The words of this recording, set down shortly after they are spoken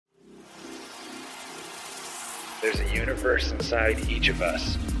There's a universe inside each of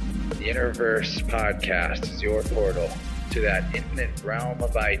us. The Interverse podcast is your portal to that infinite realm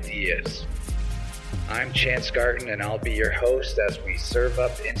of ideas. I'm Chance Garton, and I'll be your host as we serve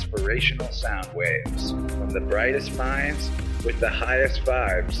up inspirational sound waves from the brightest minds with the highest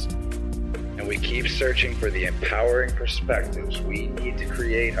vibes. And we keep searching for the empowering perspectives we need to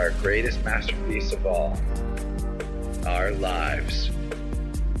create our greatest masterpiece of all, our lives.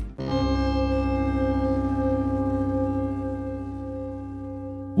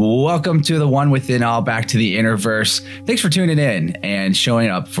 Welcome to the One Within All, back to the Interverse. Thanks for tuning in and showing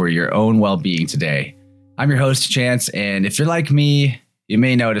up for your own well-being today. I'm your host, Chance, and if you're like me, you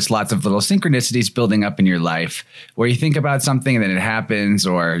may notice lots of little synchronicities building up in your life where you think about something and then it happens,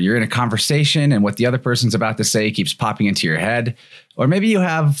 or you're in a conversation and what the other person's about to say keeps popping into your head. Or maybe you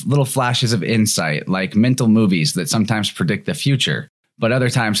have little flashes of insight, like mental movies that sometimes predict the future, but other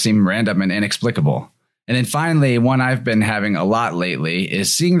times seem random and inexplicable. And then finally, one I've been having a lot lately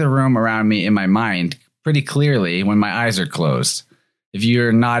is seeing the room around me in my mind pretty clearly when my eyes are closed. If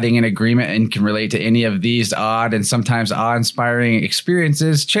you're nodding in agreement and can relate to any of these odd and sometimes awe-inspiring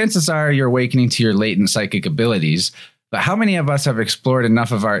experiences, chances are you're awakening to your latent psychic abilities. But how many of us have explored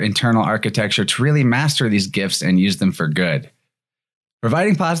enough of our internal architecture to really master these gifts and use them for good?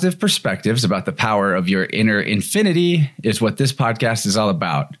 Providing positive perspectives about the power of your inner infinity is what this podcast is all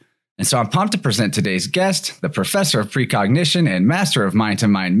about. And so I'm pumped to present today's guest, the professor of precognition and master of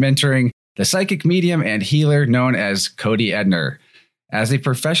mind-to-mind mentoring, the psychic medium and healer known as Cody Edner. As a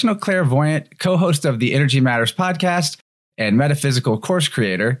professional clairvoyant, co-host of the Energy Matters podcast, and metaphysical course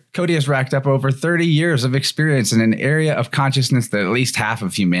creator, Cody has racked up over 30 years of experience in an area of consciousness that at least half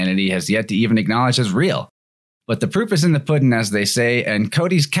of humanity has yet to even acknowledge as real. But the proof is in the pudding, as they say, and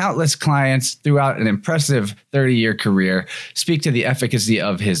Cody's countless clients throughout an impressive 30-year career speak to the efficacy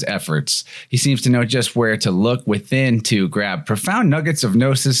of his efforts. He seems to know just where to look within to grab profound nuggets of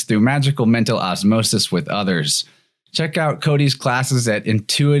gnosis through magical mental osmosis with others. Check out Cody's classes at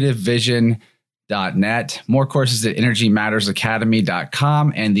intuitivevision.net, more courses at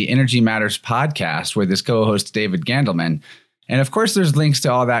energymattersacademy.com, and the Energy Matters podcast with his co-host David Gandelman. And of course, there's links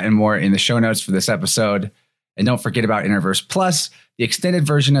to all that and more in the show notes for this episode. And don't forget about Interverse Plus, the extended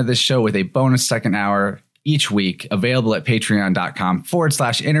version of this show with a bonus second hour each week, available at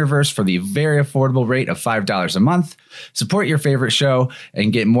patreon.com/Interverse for the very affordable rate of $5 a month. Support your favorite show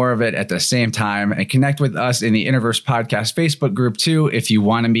and get more of it at the same time, and connect with us in the Interverse Podcast Facebook group too if you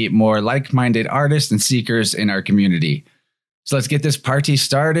want to meet more like-minded artists and seekers in our community. So let's get this party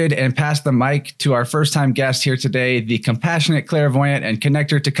started and pass the mic to our first-time guest here today, the compassionate clairvoyant and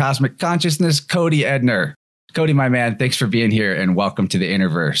connector to cosmic consciousness, Cody Edner. Cody, my man, thanks for being here and welcome to the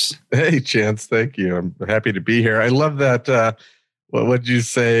Interverse. Hey, Chance. Thank you. I'm happy to be here. I love that. What would you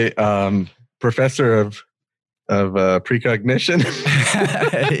say? Professor of precognition.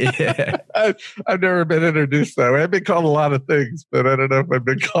 Yeah. I've never been introduced that way. I've been called a lot of things, but I don't know if I've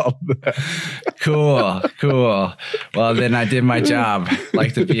been called that. Cool. Well, then I did my job.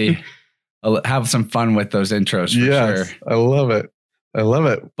 Like to have some fun with those intros for sure. I love it.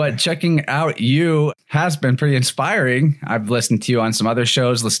 But checking out you has been pretty inspiring. I've listened to you on some other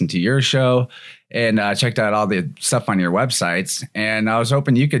shows, listened to your show, and checked out all the stuff on your websites. And I was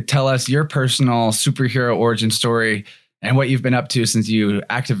hoping you could tell us your personal superhero origin story and what you've been up to since you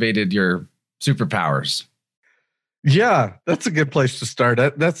activated your superpowers. Yeah, that's a good place to start.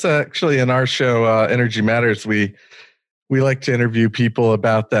 That's actually in our show, Energy Matters. We like to interview people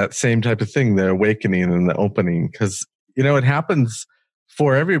about that same type of thing, the awakening and the opening, because, it happens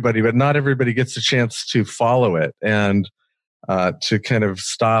for everybody, but not everybody gets a chance to follow it and to kind of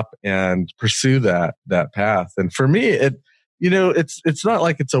stop and pursue that path. And for me, it's not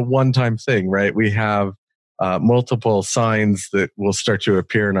like it's a one-time thing, right? We have multiple signs that will start to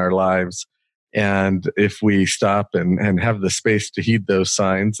appear in our lives. And if we stop and have the space to heed those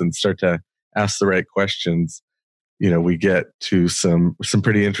signs and start to ask the right questions, we get to some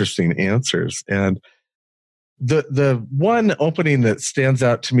pretty interesting answers. And the one opening that stands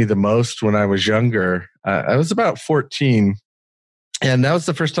out to me the most when I was younger, I was about 14, and that was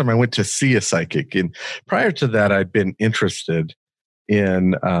the first time I went to see a psychic. And prior to that, I'd been interested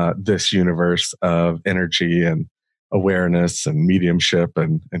in this universe of energy and awareness and mediumship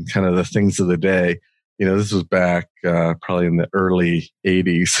and kind of the things of the day. This was back probably in the early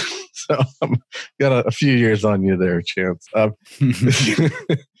 80s. So got a few years on you there, Chance.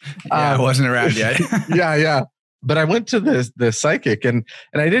 I wasn't around yet. Yeah. But I went to the psychic and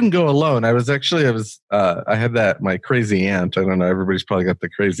I didn't go alone. I had my crazy aunt. I don't know. Everybody's probably got the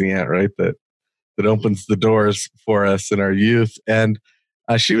crazy aunt, right? That opens the doors for us in our youth. And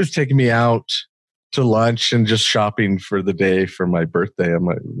she was taking me out to lunch and just shopping for the day for my birthday. It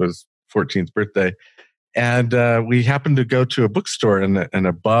was 14th birthday. And we happened to go to a bookstore, and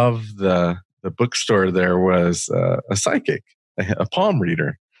above the bookstore there was a psychic, a palm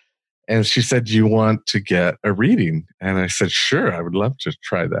reader. And she said, "Do you want to get a reading?" And I said, "Sure, I would love to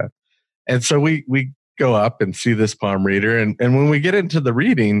try that." And so we go up and see this palm reader. And when we get into the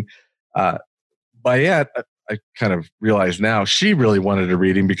reading, Bayette, I kind of realize now, she really wanted a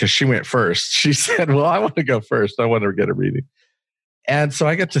reading because she went first. She said, "Well, I want to go first. I want to get a reading." And so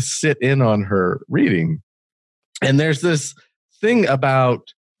I got to sit in on her reading. And there's this thing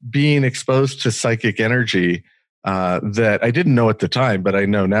about being exposed to psychic energy that I didn't know at the time, but I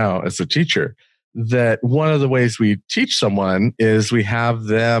know now as a teacher, that one of the ways we teach someone is we have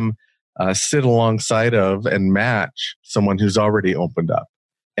them sit alongside of and match someone who's already opened up.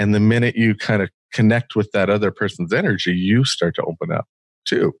 And the minute you kind of connect with that other person's energy, you start to open up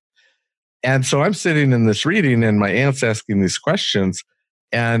too. And so I'm sitting in this reading and my aunt's asking these questions.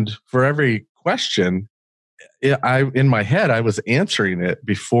 And for every question, in my head, I was answering it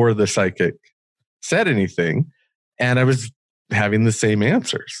before the psychic said anything. And I was having the same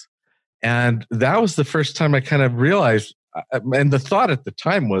answers. And that was the first time I kind of realized, and the thought at the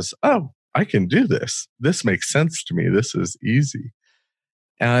time was, oh, I can do this. This makes sense to me. This is easy.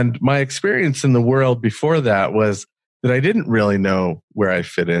 And my experience in the world before that was that I didn't really know where I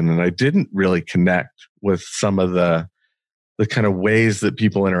fit in, and I didn't really connect with some of the kind of ways that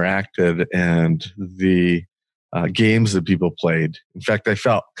people interacted and the games that people played. In fact, I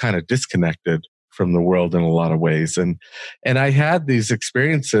felt kind of disconnected from the world in a lot of ways. And I had these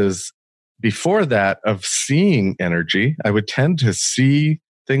experiences before that of seeing energy. I would tend to see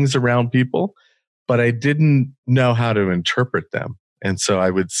things around people, but I didn't know how to interpret them. And so I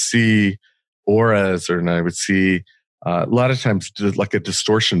would see auras, and I would see a lot of times like a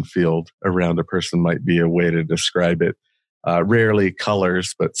distortion field around a person might be a way to describe it. Rarely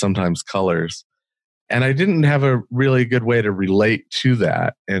colors, but sometimes colors. And I didn't have a really good way to relate to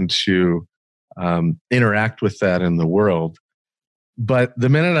that and to interact with that in the world. But the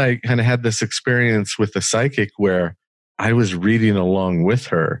minute I kind of had this experience with the psychic where I was reading along with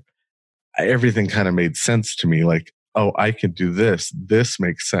her, everything kind of made sense to me. Like, oh, I can do this. This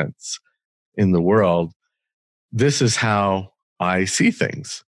makes sense in the world. This is how I see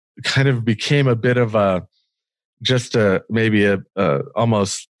things. It kind of became a bit of maybe a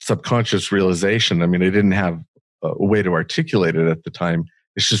almost subconscious realization. I mean, I didn't have a way to articulate it at the time.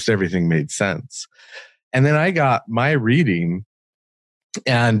 It's just everything made sense. And then I got my reading,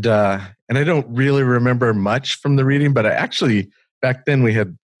 and I don't really remember much from the reading, but I actually, back then we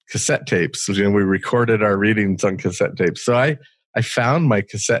had cassette tapes. We recorded our readings on cassette tapes. So I found my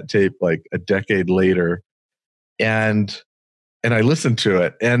cassette tape like a decade later, and I listened to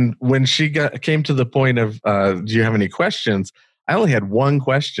it. And when she came to the point of, do you have any questions? I only had one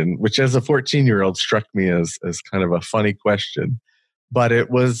question, which as a 14-year-old struck me as kind of a funny question. But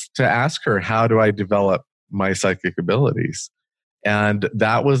it was to ask her, how do I develop my psychic abilities? And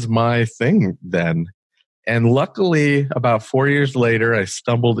that was my thing then. And luckily, about 4 years later, I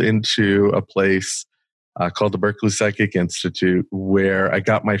stumbled into a place called the Berkeley Psychic Institute, where I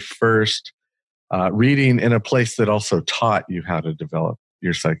got my first reading in a place that also taught you how to develop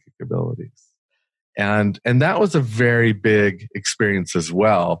your psychic abilities. And that was a very big experience as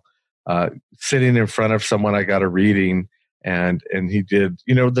well. Sitting in front of someone, I got a reading, and he did,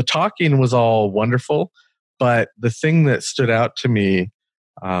 the talking was all wonderful, but the thing that stood out to me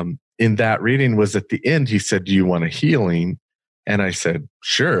in that reading was at the end, he said, "Do you want a healing?" And I said,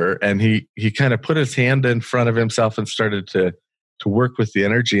 "Sure." And he kind of put his hand in front of himself and started to work with the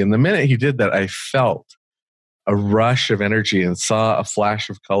energy. And the minute he did that, I felt a rush of energy and saw a flash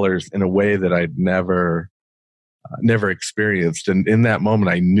of colors in a way that I'd never experienced. And in that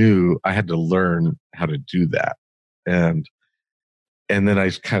moment, I knew I had to learn how to do that. And then I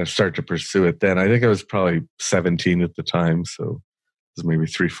kind of started to pursue it then. I think I was probably 17 at the time. So it was maybe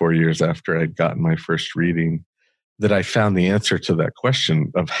 3-4 years after I'd gotten my first reading that I found the answer to that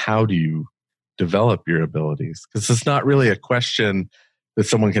question of how do you develop your abilities? Because it's not really a question that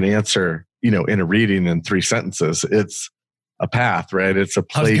someone can answer, in a reading in 3 sentences. It's a path, right? It's a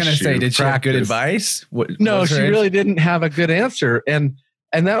place. I was going to say, did she have good advice? No, she really didn't have a good answer. And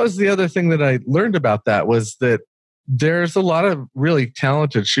that was the other thing that I learned about that, was that there's a lot of really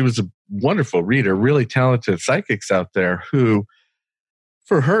talented, she was a wonderful reader, really talented psychics out there who,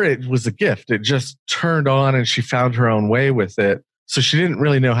 for her, it was a gift. It just turned on and she found her own way with it. So she didn't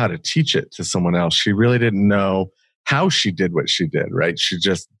really know how to teach it to someone else. She really didn't know how she did what she did, right? She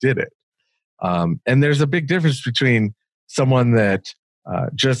just did it. And there's a big difference between someone that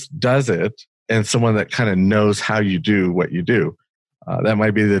just does it and someone that kind of knows how you do what you do. That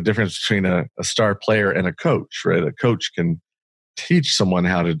might be the difference between a star player and a coach, right? A coach can teach someone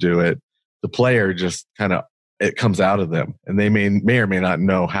how to do it. The player just kind of, it comes out of them, and they may or may not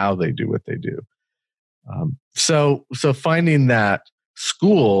know how they do what they do. So finding that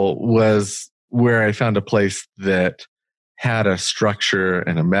school was where I found a place that had a structure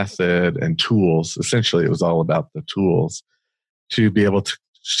and a method and tools. Essentially, it was all about the tools to be able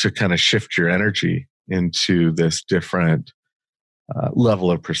to kind of shift your energy into this different level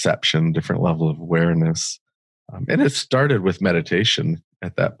of perception, different level of awareness. And it started with meditation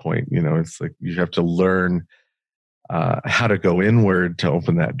at that point. It's like you have to learn how to go inward to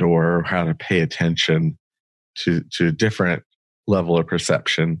open that door, or how to pay attention to a different level of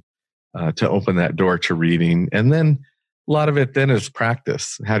perception to open that door to reading. And then a lot of it then is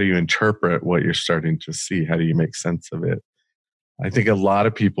practice. How do you interpret what you're starting to see? How do you make sense of it? I think a lot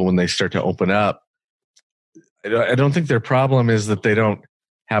of people, when they start to open up, I don't think their problem is that they don't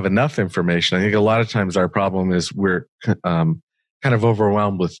have enough information. I think a lot of times our problem is we're kind of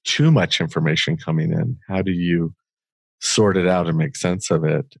overwhelmed with too much information coming in. How do you sort it out and make sense of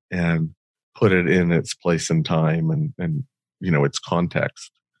it and put it in its place and time and its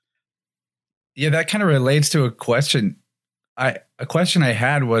context? Yeah, that kind of relates to a question. A question I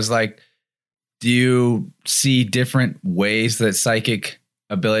had was like, do you see different ways that psychic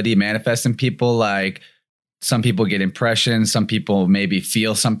ability manifests in people? Like, some people get impressions, some people maybe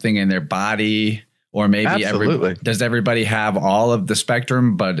feel something in their body, or maybe does everybody have all of the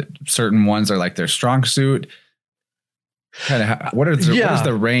spectrum, but certain ones are like their strong suit? Kind of, what is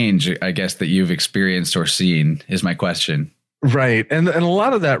the range, I guess, that you've experienced or seen is my question. Right. And a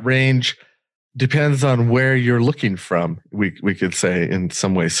lot of that range depends on where you're looking from, we could say, in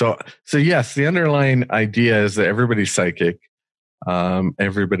some way. So yes, the underlying idea is that everybody's psychic.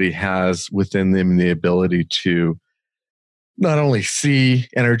 Everybody has within them the ability to not only see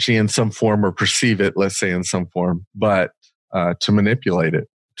energy in some form or perceive it, let's say in some form, but to manipulate it,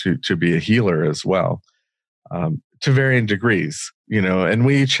 to be a healer as well, to varying degrees, and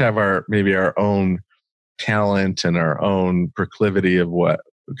we each have our own talent and our own proclivity of what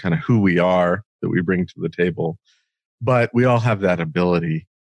kind of who we are that we bring to the table. But we all have that ability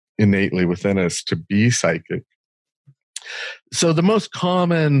innately within us to be psychic. So the most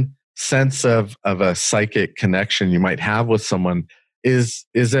common sense of a psychic connection you might have with someone is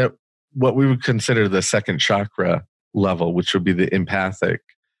at what we would consider the second chakra level, which would be the empathic,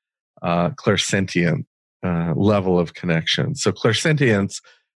 clairsentient level of connection. So clairsentience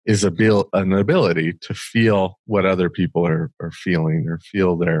is an ability to feel what other people are feeling, or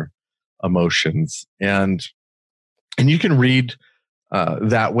feel their emotions. And you can read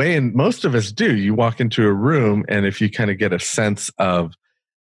that way. And most of us do. You walk into a room, and if you kind of get a sense of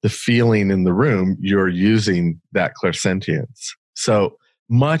the feeling in the room, you're using that clairsentience. So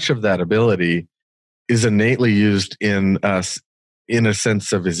much of that ability is innately used in us in a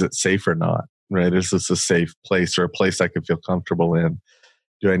sense of, is it safe or not? Right? Is this a safe place, or a place I can feel comfortable in?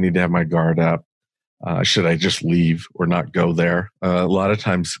 Do I need to have my guard up? Should I just leave or not go there? A lot of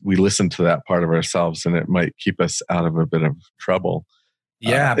times we listen to that part of ourselves, and it might keep us out of a bit of trouble.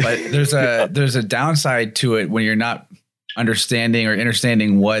 Yeah, but there's a downside to it when you're not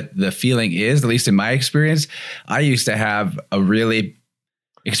understanding what the feeling is. At least in my experience, I used to have a really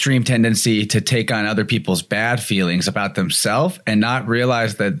extreme tendency to take on other people's bad feelings about themselves and not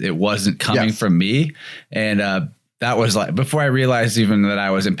realize that it wasn't coming from me. And that was like, before I realized even that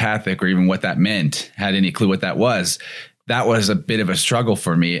I was empathic, or even what that meant, had any clue what that was a bit of a struggle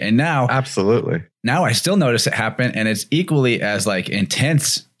for me. And now, absolutely, now I still notice it happen, and it's equally as like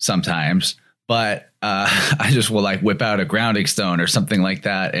intense sometimes, but I just will like whip out a grounding stone or something like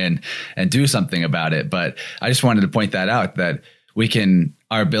that and do something about it. But I just wanted to point that out, that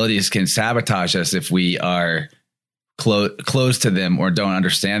our abilities can sabotage us if we are closed to them or don't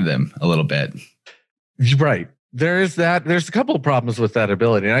understand them a little bit. Right. There's a couple of problems with that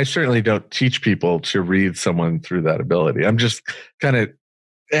ability. And I certainly don't teach people to read someone through that ability. I'm just kind of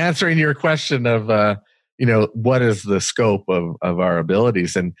answering your question of, what is the scope of our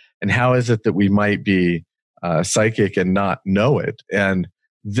abilities, and how is it that we might be psychic and not know it? And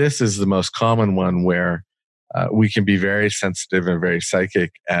this is the most common one, where we can be very sensitive and very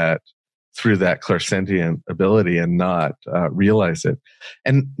psychic through that clairsentient ability and not realize it.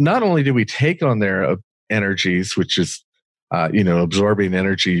 And not only do we take on their energies, which is, absorbing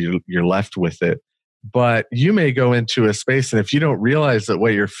energy, you're left with it, but you may go into a space, and if you don't realize that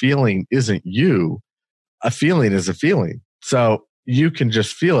what you're feeling isn't you, a feeling is a feeling. So you can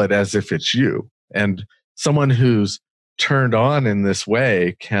just feel it as if it's you. And someone who's turned on in this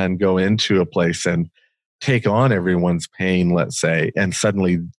way can go into a place and take on everyone's pain, let's say, and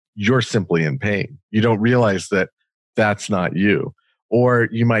suddenly you're simply in pain. You don't realize that that's not you. Or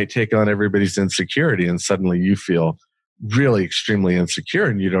you might take on everybody's insecurity and suddenly you feel really extremely insecure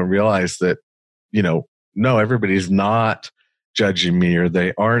and you don't realize that, no, everybody's not judging me or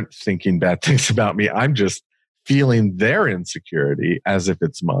they aren't thinking bad things about me. I'm just feeling their insecurity as if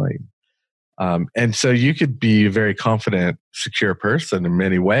it's mine. And so you could be a very confident, secure person in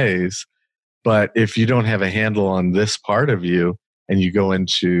many ways, but if you don't have a handle on this part of you and you go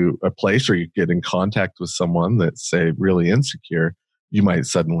into a place where you get in contact with someone that's, say, really insecure, you might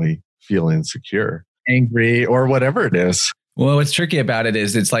suddenly feel insecure, angry, or whatever it is. Well, what's tricky about it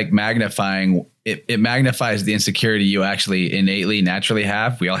is it's like magnifying. It magnifies the insecurity you actually innately, naturally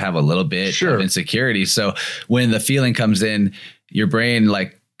have. We all have a little bit of insecurity. So when the feeling comes in, your brain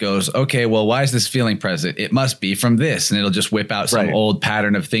like goes, okay, well, why is this feeling present? It must be from this. And it'll just whip out some old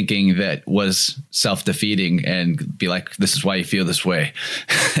pattern of thinking that was self-defeating and be like, this is why you feel this way.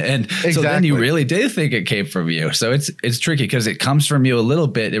 And so then you really did think it came from you. So it's tricky because it comes from you a little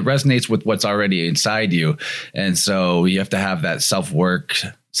bit. It resonates with what's already inside you. And so you have to have that self-work,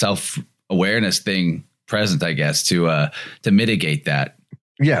 self-awareness thing present, I guess, to mitigate that.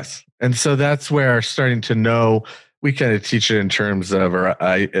 Yes. And so that's where starting to know, we kind of teach it in terms of,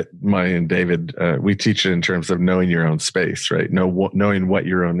 and David, we teach it in terms of knowing your own space, right? Knowing what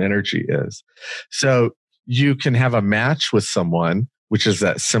your own energy is. So you can have a match with someone, which is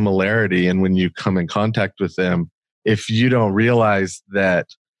that similarity. And when you come in contact with them, if you don't realize that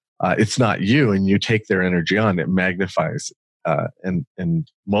it's not you and you take their energy on, it magnifies and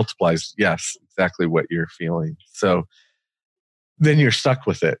multiplies, yes, exactly what you're feeling. So then you're stuck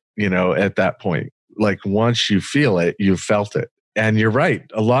with it, at that point. Like once you feel it, you've felt it. And you're right.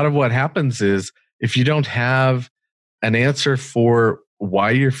 A lot of what happens is if you don't have an answer for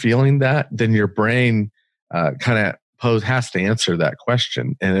why you're feeling that, then your brain kind of has to answer that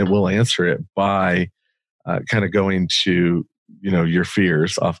question. And it will answer it by kind of going to, your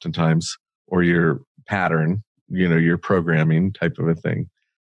fears oftentimes, or your pattern, your programming type of a thing.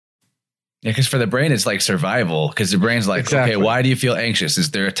 Yeah, because for the brain, it's like survival. Because the brain's like, okay, why do you feel anxious?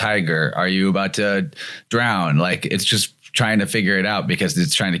 Is there a tiger? Are you about to drown? Like, it's just trying to figure it out because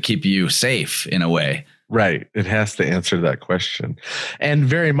it's trying to keep you safe in a way. Right. It has to answer that question. And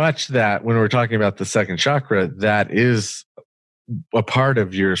very much that when we're talking about the second chakra, that is a part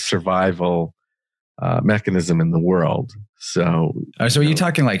of your survival mechanism in the world. So, are you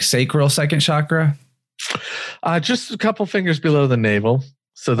talking like sacral second chakra? Just a couple fingers below the navel.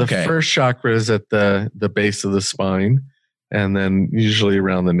 So the first chakra is at the base of the spine, and then usually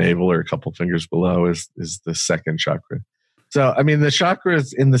around the navel or a couple fingers below is the second chakra. So, I mean, the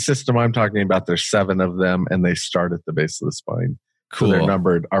chakras in the system I'm talking about, there's 7 of them, and they start at the base of the spine. Cool. So they're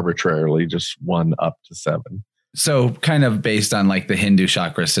numbered arbitrarily, just 1 up to 7. So kind of based on like the Hindu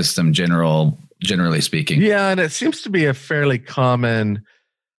chakra system, generally speaking. Yeah, and it seems to be a fairly common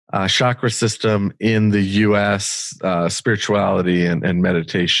chakra system in the U.S. Spirituality and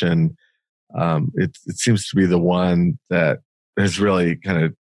meditation. It seems to be the one that has really kind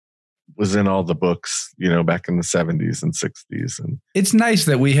of was in all the books, back in the 70s and 60s. And it's nice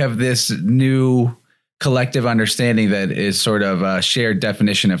that we have this new collective understanding that is sort of a shared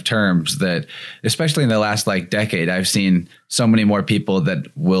definition of terms that, especially in the last decade, I've seen so many more people that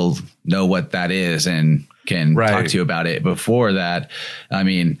will know what that is and can talk to you about it. Before that, I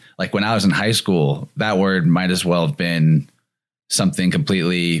mean, like when I was in high school, that word might as well have been something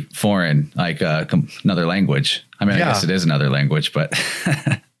completely foreign, like another language. I mean, I guess it is another language, but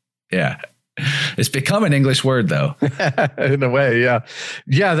yeah, it's become an English word though. In a way. Yeah.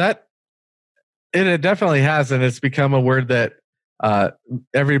 Yeah. It definitely has. And it's become a word that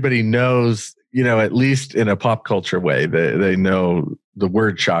everybody knows, at least in a pop culture way. They know the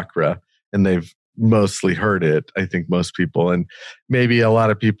word chakra and they've mostly heard it. I think most people, and maybe a lot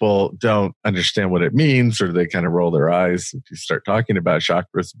of people don't understand what it means, or they kind of roll their eyes if you start talking about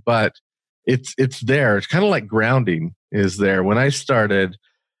chakras, but it's there. It's kind of like grounding is there. When I started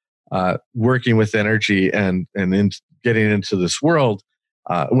working with energy and getting into this world,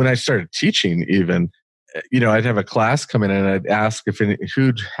 when I started teaching even, I'd have a class come in and I'd ask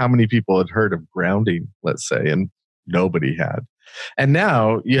how many people had heard of grounding, let's say, and nobody had. And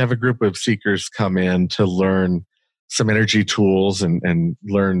now you have a group of seekers come in to learn some energy tools and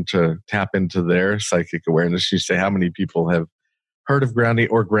learn to tap into their psychic awareness. You say, how many people have heard of grounding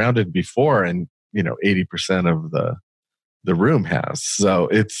or grounded before? And, 80% of the room has. So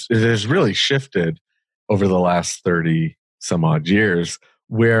it has really shifted over the last 30 some odd years,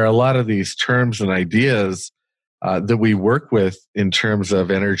 where a lot of these terms and ideas that we work with in terms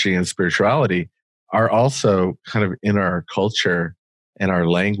of energy and spirituality are also kind of in our culture and our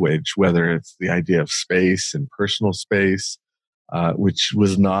language, whether it's the idea of space and personal space, which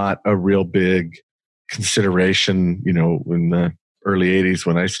was not a real big consideration, in the early 80s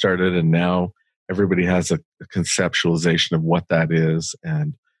when I started, and now everybody has a conceptualization of what that is,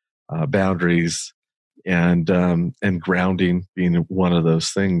 and boundaries and grounding being one of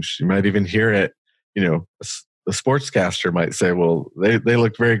those things. You might even hear it, the sportscaster might say, well, they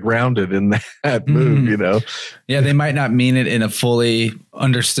looked very grounded in that move, Yeah, they might not mean it in a fully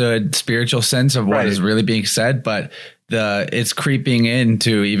understood spiritual sense of what is really being said, but it's creeping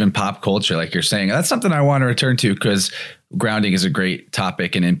into even pop culture, like you're saying. That's something I want to return to, because grounding is a great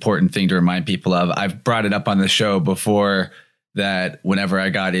topic and important thing to remind people of. I've brought it up on the show before that whenever I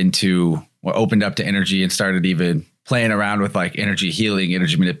got into or opened up to energy and started even playing around with like energy healing,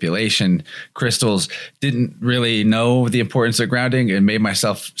 energy manipulation, crystals, didn't really know the importance of grounding and made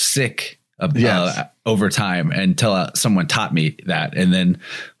myself sick over time until someone taught me that. And then,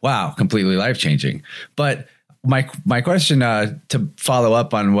 wow, completely life-changing. But my question to follow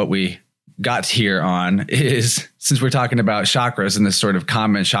up on what we got here on is, since we're talking about chakras and this sort of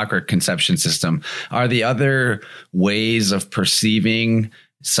common chakra conception system, are the other ways of perceiving,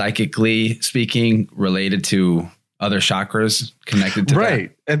 psychically speaking, related to other chakras connected to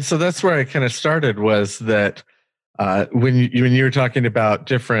that? And so that's where I kind of started, was that when you were talking about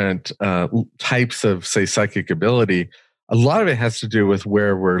different types of, say, psychic ability, a lot of it has to do with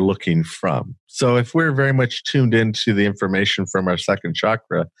where we're looking from. So if we're very much tuned into the information from our second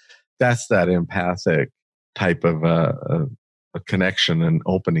chakra, that's that empathic type of a connection and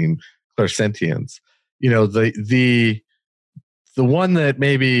opening, clairsentience. The one that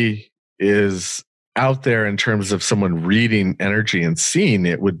maybe is out there in terms of someone reading energy and seeing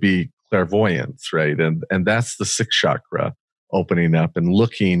it would be clairvoyance, right? And that's the sixth chakra opening up and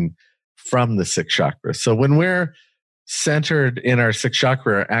looking from the sixth chakra. So when we're centered in our sixth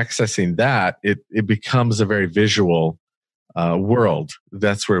chakra, accessing that, it becomes a very visual world.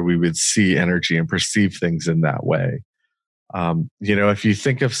 That's where we would see energy and perceive things in that way. If you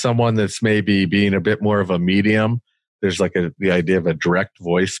think of someone that's maybe being a bit more of a medium, there's like the idea of a direct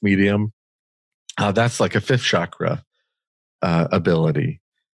voice medium. That's like a fifth chakra ability.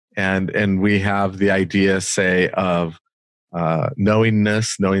 And we have the idea, say, of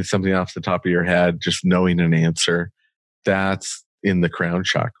knowingness, knowing something off the top of your head, just knowing an answer. That's in the crown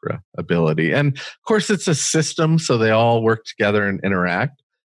chakra ability. And of course, it's a system, so they all work together and interact.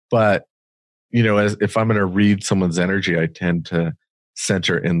 But, if I'm going to read someone's energy, I tend to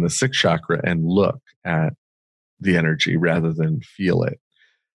center in the sixth chakra and look at the energy rather than feel it.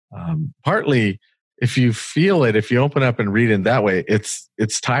 Partly, if you feel it, if you open up and read it that way, it's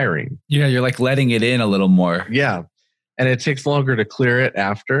tiring. Yeah, you're like letting it in a little more. Yeah. And it takes longer to clear it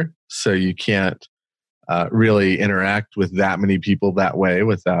after. So you can't really interact with that many people that way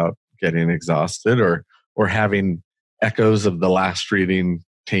without getting exhausted or having echoes of the last reading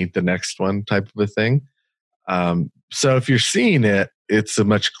taint the next one type of a thing. So if you're seeing it, it's a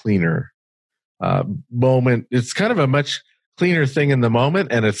much cleaner moment. It's kind of a much cleaner thing in the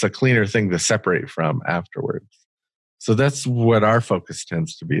moment, and it's a cleaner thing to separate from afterwards. So that's what our focus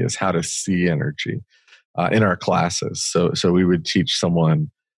tends to be, is how to see energy in our classes. So we would teach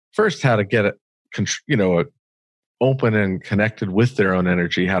someone first how to get it, open and connected with their own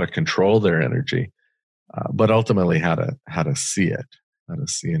energy, how to control their energy, but ultimately how to see it, how to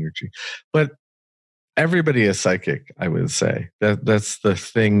see energy. But everybody is psychic, I would say. That's the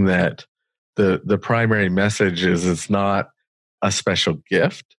thing that the primary message is. It's not a special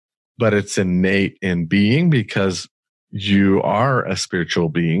gift, but it's innate in being, because you are a spiritual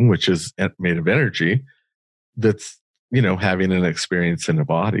being, which is made of energy, that's, having an experience in a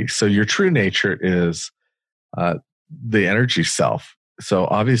body. So your true nature is the energy self. So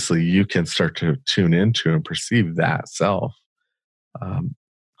obviously you can start to tune into and perceive that self. Of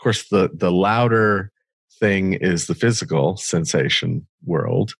course, the louder thing is the physical sensation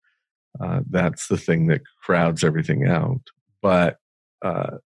world. That's the thing that crowds everything out. But,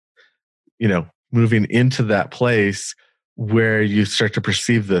 moving into that place where you start to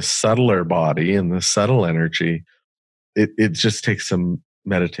perceive the subtler body and the subtle energy, it just takes some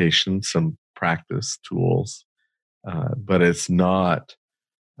meditation, some practice tools. But it's not,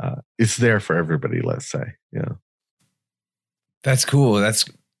 it's there for everybody, let's say. Yeah. That's cool.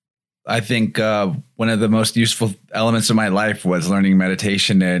 I think one of the most useful elements of my life was learning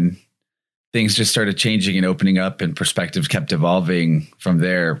meditation, and things just started changing and opening up, and perspectives kept evolving from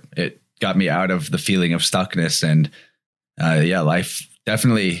there. It got me out of the feeling of stuckness, and life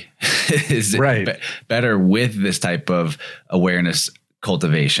definitely is better with this type of awareness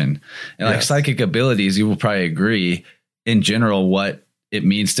cultivation. And like psychic abilities, you will probably agree, in general, what it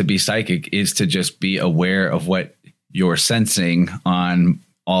means to be psychic is to just be aware of what you're sensing on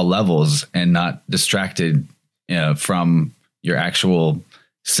all levels and not distracted from your actual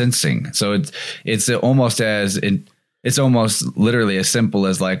sensing. So it's almost literally as simple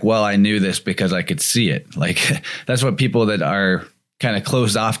as like, well, I knew this because I could see it. Like that's what people that are kind of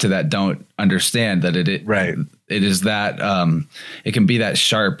closed off to that don't understand, that it is that it can be that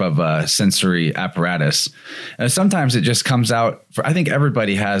sharp of a sensory apparatus. And sometimes it just comes out I think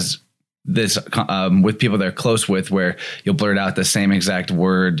everybody has this with people they're close with, where you'll blurt out the same exact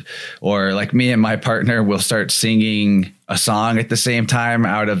word, or like me and my partner will start singing a song at the same time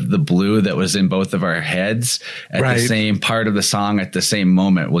out of the blue that was in both of our heads at the same part of the song at the same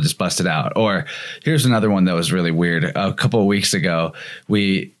moment. We'll just bust it out. Or here's another one that was really weird. A couple of weeks ago,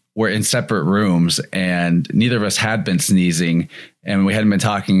 we were in separate rooms and neither of us had been sneezing and we hadn't been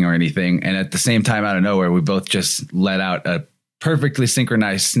talking or anything. And at the same time, out of nowhere, we both just let out a perfectly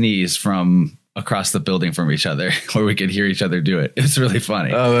synchronized sneeze from across the building from each other, where we could hear each other do it. It's really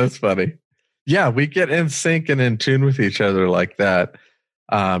funny. Oh, that's funny. Yeah, we get in sync and in tune with each other like that.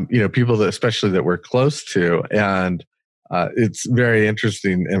 People that, especially that we're close to, and it's very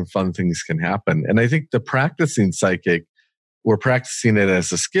interesting and fun things can happen. And I think the practicing psychic, we're practicing it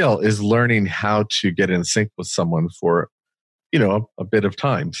as a skill, is learning how to get in sync with someone for, a bit of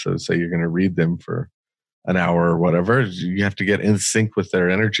time. So say you're going to read them for an hour or whatever, you have to get in sync with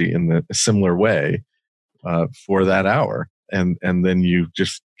their energy in a similar way for that hour. And then you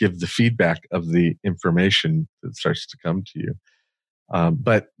just give the feedback of the information that starts to come to you.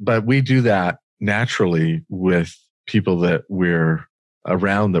 But we do that naturally with people that we're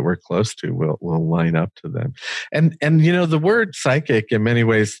around, that we're close to. We'll line up to them. And the word psychic, in many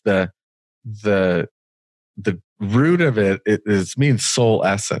ways, the root of it means soul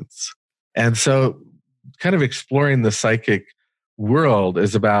essence. And so kind of exploring the psychic world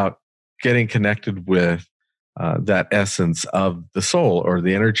is about getting connected with that essence of the soul or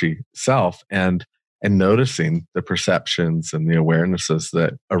the energy self, and noticing the perceptions and the awarenesses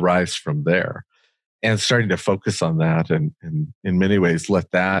that arise from there, and starting to focus on that, and in many ways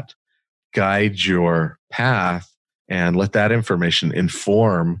let that guide your path and let that information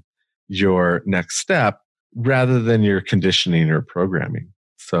inform your next step rather than your conditioning or programming.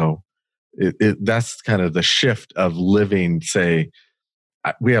 So that's kind of the shift of living, say,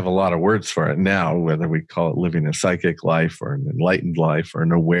 we have a lot of words for it now, whether we call it living a psychic life or an enlightened life or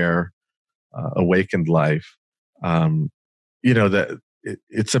an aware, awakened life. That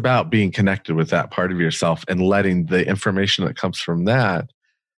it's about being connected with that part of yourself and letting the information that comes from that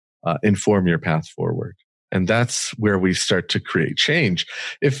inform your path forward. And that's where we start to create change.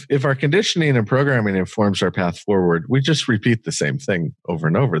 If our conditioning and programming informs our path forward, we just repeat the same thing over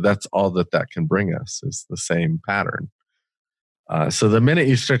and over. That's all that can bring us, is the same pattern. So the minute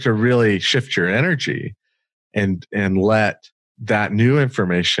you start to really shift your energy and let that new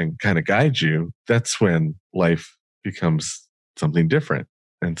information kind of guide you, that's when life becomes something different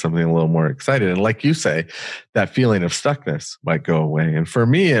and something a little more exciting. And like you say, that feeling of stuckness might go away. And for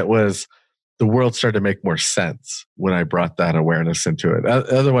me, it was the world started to make more sense when I brought that awareness into it.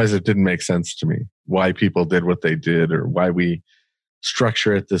 Otherwise, it didn't make sense to me why people did what they did, or why we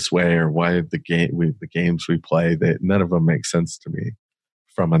structure it this way, or why the games we play. None of them make sense to me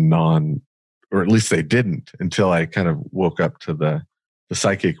from or at least they didn't, until I kind of woke up to the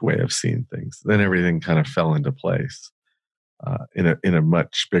psychic way of seeing things. Then everything kind of fell into place in a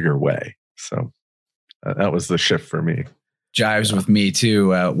much bigger way. So that was the shift for me. Jives with me too.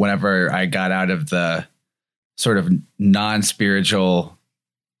 Whenever I got out of the sort of non-spiritual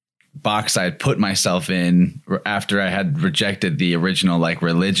box I'd put myself in after I had rejected the original like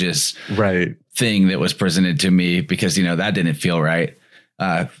religious thing that was presented to me, because that didn't feel right.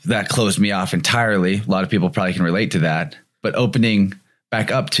 That closed me off entirely. A lot of people probably can relate to that. But opening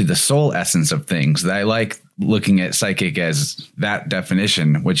back up to the soul essence of things, that I like looking at psychic as that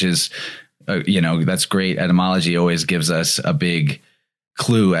definition, which is that's great. Etymology always gives us a big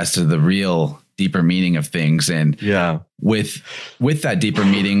clue as to the real deeper meaning of things. And with that deeper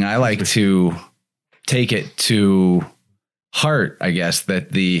meaning, I like to take it to heart, I guess,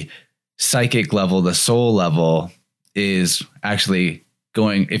 that the psychic level, the soul level, is actually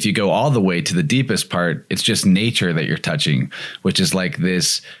going, if you go all the way to the deepest part, it's just nature that you're touching, which is like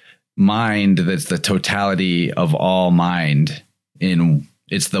this mind that's the totality of all mind.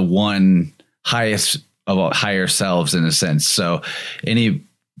 It's the one highest of all higher selves in a sense. So any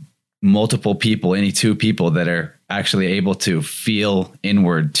multiple people, any two people that are actually able to feel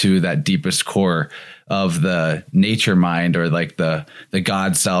inward to that deepest core of the nature mind, or like the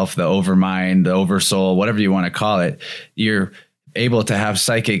God self, the overmind, the oversoul, whatever you want to call it, you're able to have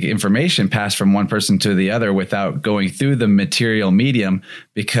psychic information passed from one person to the other without going through the material medium,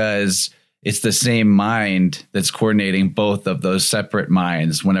 because it's the same mind that's coordinating both of those separate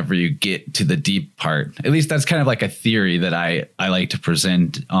minds whenever you get to the deep part. At least that's kind of like a theory that I like to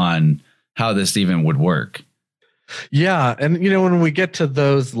present on how this even would work. Yeah. And, when we get to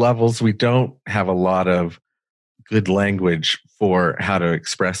those levels, we don't have a lot of good language for how to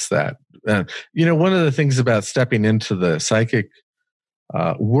express that. One of the things about stepping into the psychic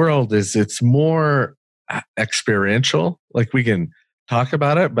world is it's more experiential. Like, we can talk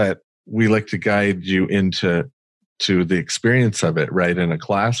about it, but we like to guide you into the experience of it, right, in a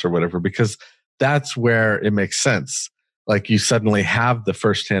class or whatever, because that's where it makes sense. Like, you suddenly have the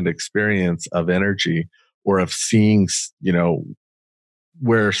firsthand experience of energy, or of seeing,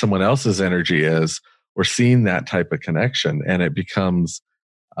 where someone else's energy is, or seeing that type of connection, and it becomes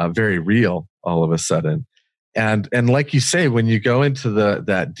very real all of a sudden. And like you say, when you go into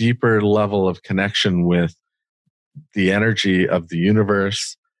that deeper level of connection with the energy of the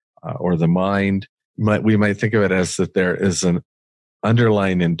universe or the mind, we might think of it as that there is an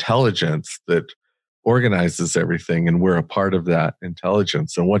underlying intelligence that organizes everything, and we're a part of that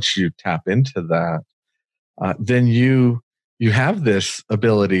intelligence. And once you tap into that, then you have this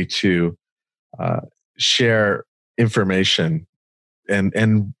ability to share information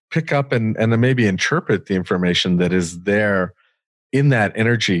and pick up and maybe interpret the information that is there in that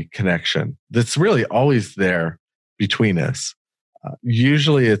energy connection that's really always there between us.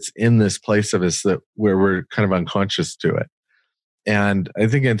 Usually it's in this place of us where we're kind of unconscious to it. And I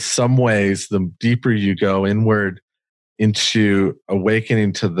think in some ways, the deeper you go inward into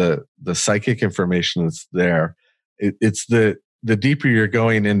awakening to the psychic information that's there, it's the deeper you're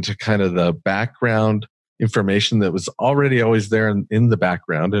going into kind of the background information that was already always there in the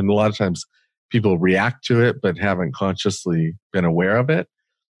background. And a lot of times people react to it, but haven't consciously been aware of it.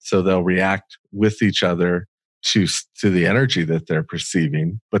 So they'll react with each other to the energy that they're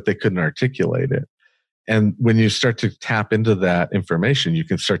perceiving, but they couldn't articulate it. And when you start to tap into that information, you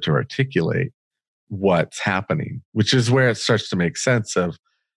can start to articulate what's happening, which is where it starts to make sense of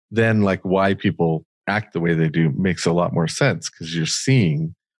then, like, why people act the way they do makes a lot more sense, because you're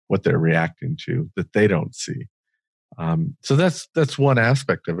seeing what they're reacting to that they don't see. So that's one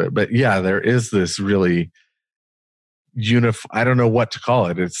aspect of it. But yeah, there is this really I don't know what to call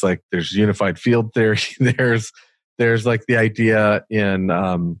it. It's like there's unified field theory. There's like the idea in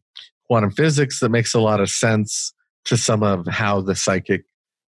quantum physics that makes a lot of sense to some of how the psychic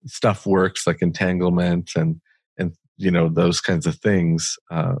stuff works, like entanglement and those kinds of things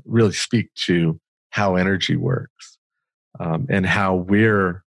really speak to how energy works and how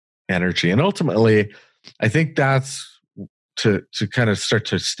we're energy. And ultimately, I think that's to kind of start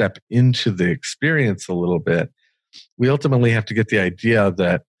to step into the experience a little bit. We ultimately have to get the idea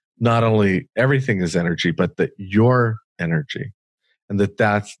that not only everything is energy, but that you're energy, and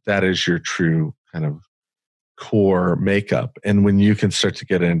that is your true kind of core makeup. And when you can start to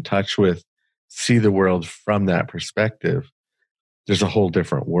get in touch with, see the world from that perspective, there's a whole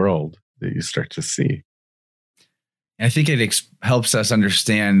different world that you start to see. I think it helps us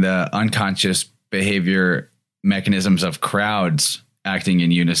understand the unconscious behavior mechanisms of crowds acting in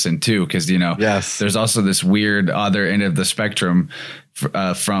unison too. Because, yes, there's also this weird other end of the spectrum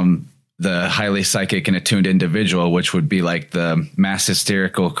from the highly psychic and attuned individual, which would be like the mass hysteria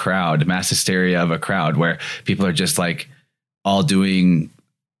of a crowd, where people are just like all doing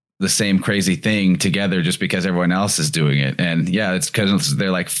the same crazy thing together just because everyone else is doing it. And yeah, it's because they're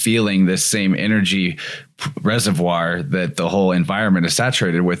like feeling this same energy reservoir that the whole environment is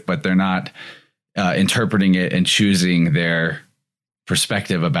saturated with, but they're not interpreting it and choosing their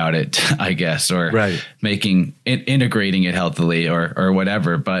perspective about it, I guess, or right. integrating it healthily or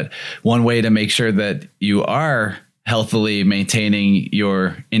whatever. But one way to make sure that you are healthily maintaining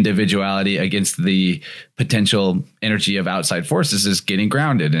your individuality against the potential energy of outside forces is getting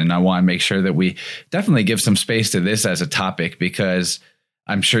grounded. And I want to make sure that we definitely give some space to this as a topic, because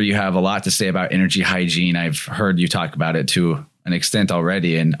I'm sure you have a lot to say about energy hygiene. I've heard you talk about it to an extent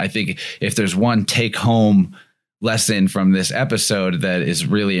already. And I think if there's one take home lesson from this episode that is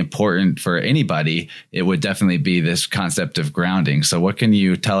really important for anybody, it would definitely be this concept of grounding. So what can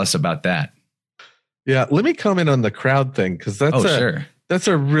you tell us about that? Yeah, let me comment on the crowd thing, because that's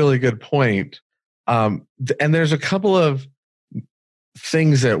a really good point. And there's a couple of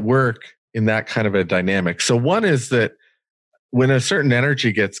things at work in that kind of a dynamic. So one is that when a certain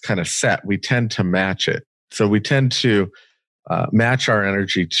energy gets kind of set, we tend to match it. So we tend to match our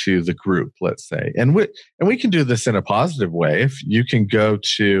energy to the group, let's say, and we can do this in a positive way. If you can go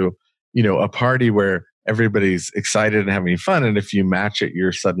to, a party where everybody's excited and having fun, and if you match it,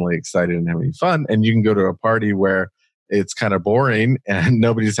 you're suddenly excited and having fun. And you can go to a party where it's kind of boring and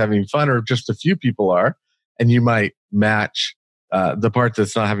nobody's having fun, or just a few people are, and you might match the part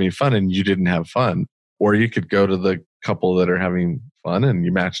that's not having fun and you didn't have fun. Or you could go to the couple that are having fun and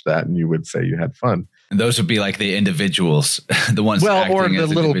you match that and you would say you had fun. And those would be like the individuals, the ones. Well, or the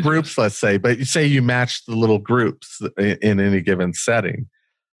little groups, let's say. But you say you match the little groups in any given setting.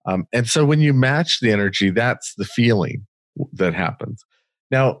 And so when you match the energy, that's the feeling that happens.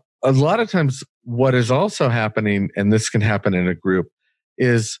 Now, a lot of times what is also happening, and this can happen in a group,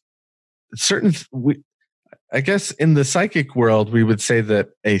 is I guess in the psychic world, we would say that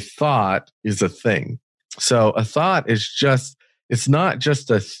a thought is a thing. So a thought is it's not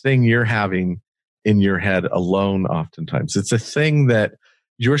just a thing you're having in your head alone oftentimes. It's a thing that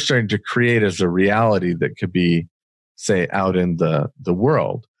you're starting to create as a reality that could be, say, out in the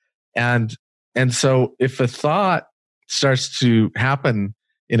world. And so if a thought starts to happen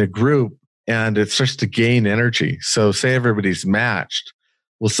in a group and it starts to gain energy, so say everybody's matched,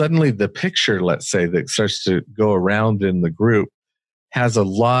 well, suddenly the picture, let's say, that starts to go around in the group has a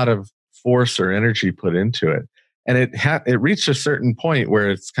lot of force or energy put into it. And it reached a certain point where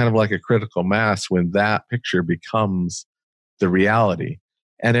it's kind of like a critical mass when that picture becomes the reality.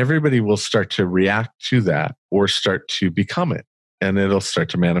 And everybody will start to react to that or start to become it. And it'll start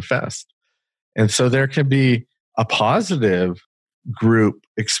to manifest. And so there can be a positive group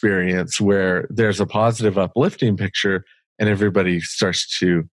experience where there's a positive uplifting picture and everybody starts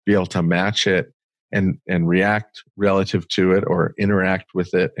to be able to match it and react relative to it or interact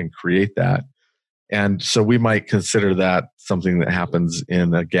with it and create that. And so we might consider that something that happens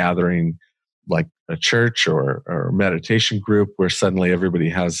in a gathering like a church or a meditation group where suddenly everybody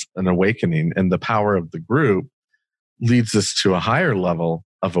has an awakening, and the power of the group leads us to a higher level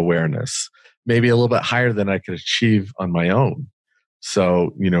of awareness, maybe a little bit higher than I could achieve on my own.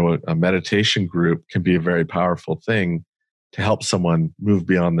 So, a meditation group can be a very powerful thing to help someone move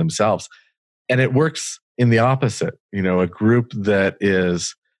beyond themselves. And it works in the opposite, a group that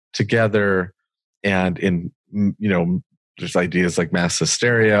is together and in, there's ideas like mass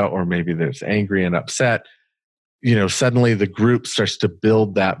hysteria, or maybe there's angry and upset. Suddenly the group starts to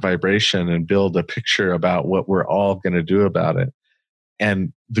build that vibration and build a picture about what we're all going to do about it.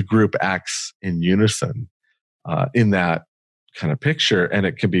 And the group acts in unison in that kind of picture, and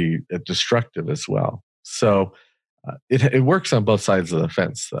it can be destructive as well. So it works on both sides of the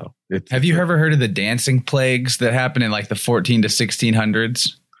fence, though. Have you ever heard of the dancing plagues that happen in like the 14 to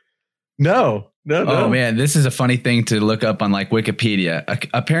 1600s? No. Oh man, this is a funny thing to look up on like Wikipedia.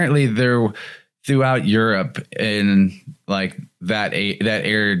 Apparently, there throughout Europe in like that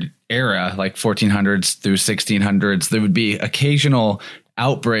era, like 1400s through 1600s, there would be occasional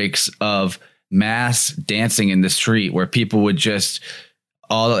outbreaks of mass dancing in the street where people would just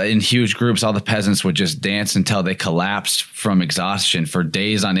all in huge groups, all the peasants would just dance until they collapsed from exhaustion for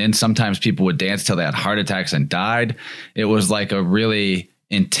days on end. Sometimes people would dance till they had heart attacks and died. It was like a really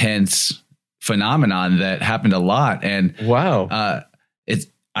intense phenomenon that happened a lot. And wow,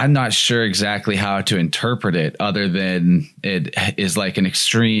 I'm not sure exactly how to interpret it other than it is like an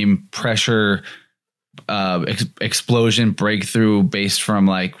extreme pressure, explosion breakthrough based from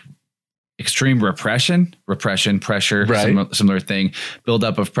like extreme repression, pressure, right. Similar thing,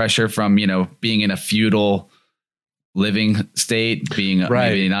 buildup of pressure from, being in a feudal living state, being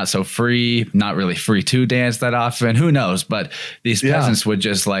right. Maybe not so free, not really free to dance that often. Who knows? But these peasants would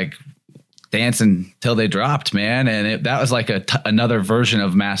just like dance until they dropped, man. And that was like another version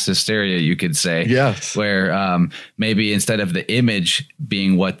of mass hysteria, you could say. Yes. Where maybe instead of the image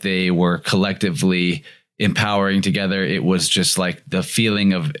being what they were collectively empowering together, it was just like the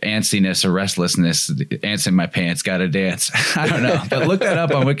feeling of antsiness or restlessness. Ants in my pants, gotta dance. I don't know. But look that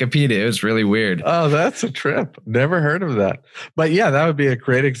up on Wikipedia. It was really weird. Oh, that's a trip. Never heard of that. But yeah, that would be a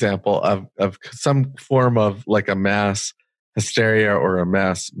great example of some form of like a mass hysteria or a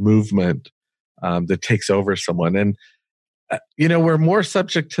mass movement that takes over someone. And, we're more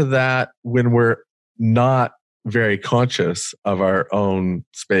subject to that when we're not very conscious of our own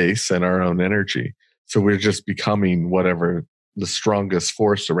space and our own energy. So we're just becoming whatever the strongest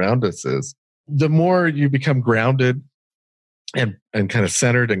force around us is. The more you become grounded and kind of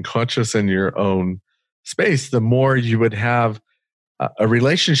centered and conscious in your own space, the more you would have a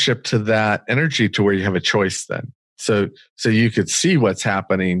relationship to that energy to where you have a choice then. So you could see what's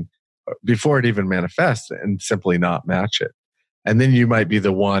happening before it even manifests and simply not match it. And then you might be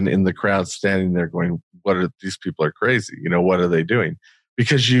the one in the crowd standing there going, what are these people are crazy? What are they doing?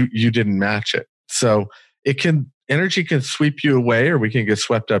 Because you didn't match it. So energy can sweep you away, or we can get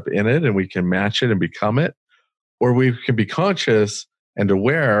swept up in it and we can match it and become it, or we can be conscious and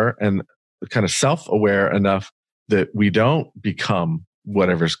aware and kind of self-aware enough that we don't become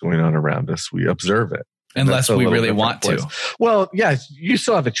whatever's going on around us. We observe it. Unless we really want to. Well, yes, you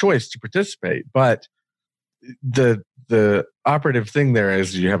still have a choice to participate, but the operative thing there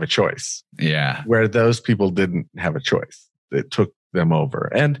is you have a choice. Yeah. Where those people didn't have a choice. It took them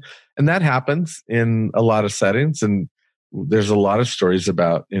over. And that happens in a lot of settings. And there's a lot of stories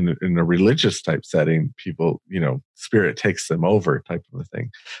about in a religious type setting, people, spirit takes them over type of a thing.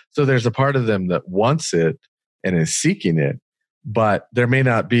 So there's a part of them that wants it and is seeking it, but there may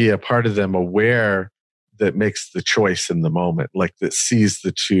not be a part of them aware that makes the choice in the moment, like that sees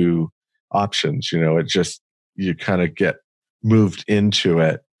the two options. It just, you kind of get moved into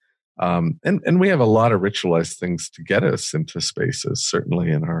it. And we have a lot of ritualized things to get us into spaces,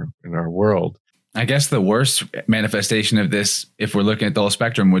 certainly in our world. I guess the worst manifestation of this, if we're looking at the whole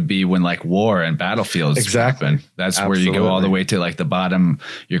spectrum, would be when like war and battlefields happen. That's Absolutely. Where you go all the way to like the bottom.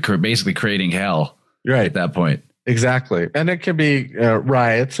 You're basically creating hell at that point. Exactly. And it can be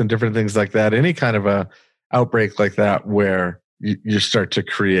riots and different things like that. Any kind of a outbreak like that where you start to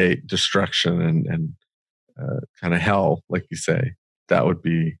create destruction and kind of hell, like you say. That would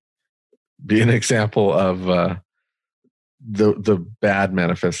be an example of the bad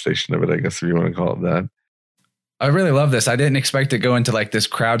manifestation of it, I guess, if you want to call it that. I really love this. I didn't expect to go into like this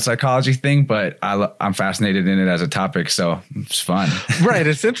crowd psychology thing, but I'm fascinated in it as a topic, so it's fun. Right.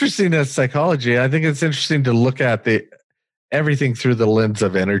 It's interesting as psychology. I think it's interesting to look at everything through the lens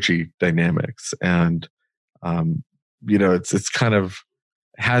of energy dynamics. And, it's kind of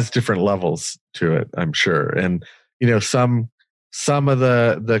has different levels to it, I'm sure. And, some of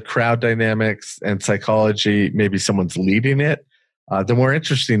the crowd dynamics and psychology, maybe someone's leading it. The more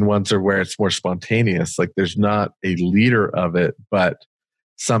interesting ones are where it's more spontaneous. Like there's not a leader of it, but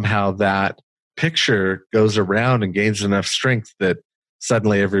somehow that picture goes around and gains enough strength that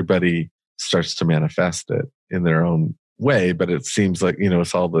suddenly everybody starts to manifest it in their own way. But it seems like,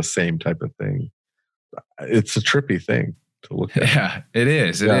 it's all the same type of thing. It's a trippy thing to look at. Yeah, it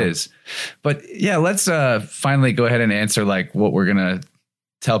is. It is. But yeah, let's finally go ahead and answer like what we're going to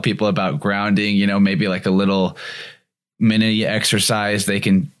tell people about grounding, maybe like a little mini exercise they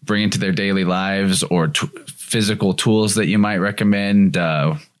can bring into their daily lives, or physical tools that you might recommend.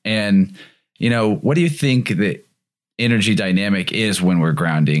 And, what do you think the energy dynamic is when we're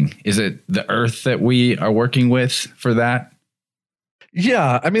grounding? Is it the earth that we are working with for that?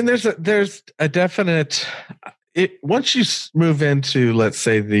 Yeah. I mean, there's a definite, once you move into, let's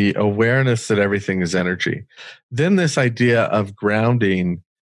say, the awareness that everything is energy, then this idea of grounding,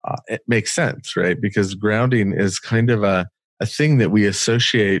 it makes sense, right? Because grounding is kind of a thing that we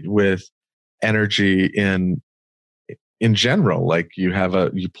associate with energy in general. Like you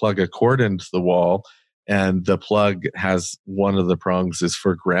plug a cord into the wall, and the plug has one of the prongs is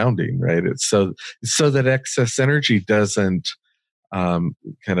for grounding, right? It's so that excess energy doesn't kind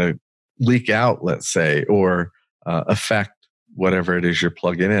of leak out, let's say, or affect whatever it is you're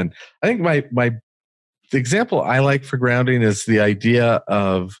plugging in. I think the example I like for grounding is the idea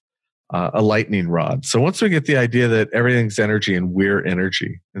of a lightning rod. So once we get the idea that everything's energy and we're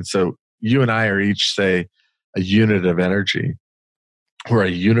energy, and so you and I are each, say, a unit of energy or a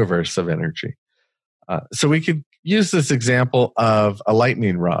universe of energy. So we could use this example of a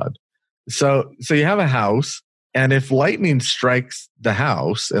lightning rod. So you have a house, and if lightning strikes the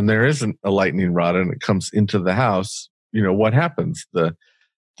house and there isn't a lightning rod and it comes into the house, what happens? The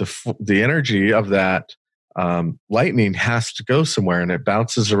energy of that lightning has to go somewhere, and it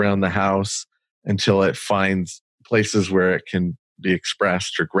bounces around the house until it finds places where it can be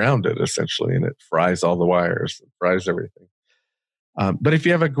expressed or grounded, essentially, and it fries all the wires, it fries everything. But if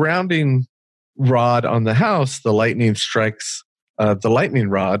you have a grounding rod on the house, the lightning strikes the lightning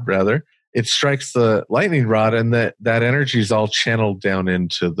rod, rather. It strikes the lightning rod, and that energy is all channeled down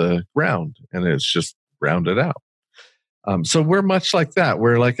into the ground, and it's just grounded out. So we're much like that.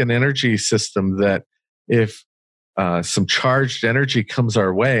 We're like an energy system that if some charged energy comes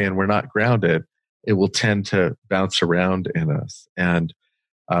our way and we're not grounded, it will tend to bounce around in us. And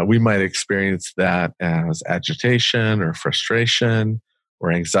we might experience that as agitation or frustration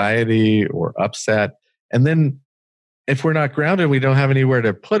or anxiety or upset. And then if we're not grounded, we don't have anywhere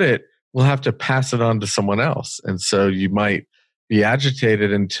to put it, we'll have to pass it on to someone else. And so you might be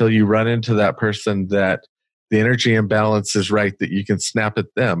agitated until you run into that person that the energy imbalance is right, that you can snap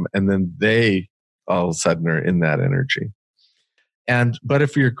at them, and then they all of a sudden are in that energy. But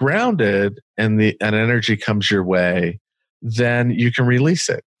if you're grounded and an energy comes your way, then you can release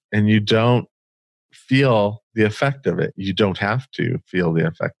it and you don't feel the effect of it. You don't have to feel the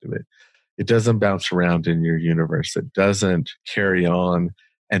effect of it. It doesn't bounce around in your universe. It doesn't carry on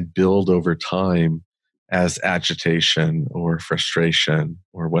and build over time as agitation or frustration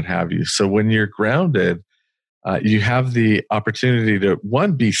or what have you. So when you're grounded, you have the opportunity to,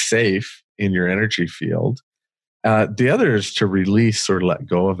 one, be safe in your energy field. The other is to release or let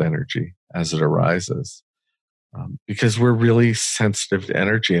go of energy as it arises. Because we're really sensitive to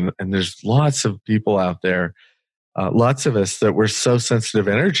energy. And there's lots of people out there, lots of us, that we're so sensitive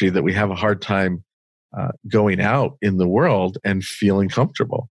to energy that we have a hard time going out in the world and feeling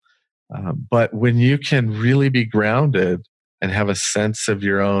comfortable. But when you can really be grounded and have a sense of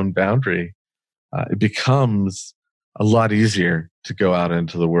your own boundary, it becomes a lot easier to go out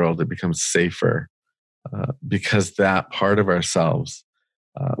into the world. It becomes safer because that part of ourselves,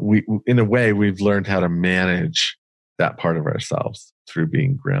 in a way, we've learned how to manage that part of ourselves through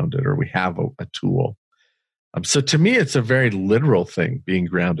being grounded, or we have a tool. So to me, it's a very literal thing, being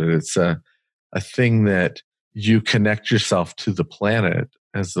grounded. It's a thing that you connect yourself to the planet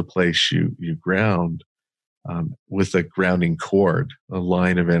as the place you ground with a grounding cord, a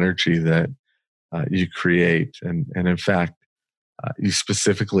line of energy that you create. And in fact, you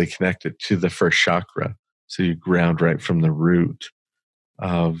specifically connect it to the first chakra. So you ground right from the root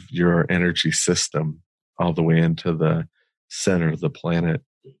of your energy system all the way into the center of the planet.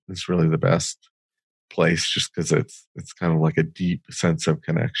 It's really the best place, just because it's kind of like a deep sense of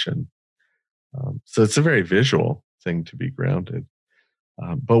connection. So it's a very visual thing to be grounded.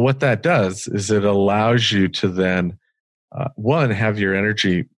 But what that does is it allows you to then, one, have your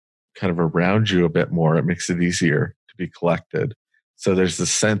energy kind of around you a bit more. It makes it easier to be collected. So there's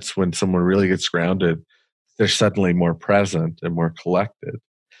this sense when someone really gets grounded, they're suddenly more present and more collected.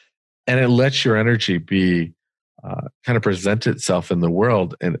 And it lets your energy be kind of present itself in the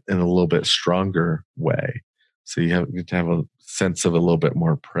world in a little bit stronger way. So you have to have a sense of a little bit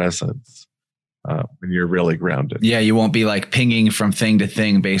more presence when you're really grounded. Yeah, you won't be like pinging from thing to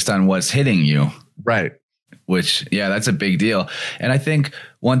thing based on what's hitting you. Right. Which, yeah, that's a big deal. And I think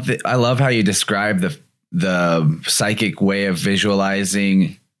one thing, I love how you describe the psychic way of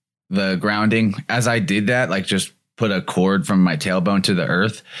visualizing the grounding. As I did that, like just put a cord from my tailbone to the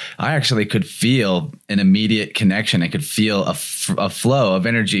earth, I actually could feel an immediate connection. I could feel a flow of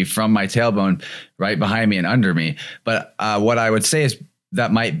energy from my tailbone right behind me and under me. But what I would say is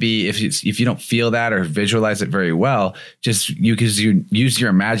that might be, if you don't feel that or visualize it very well, just you use your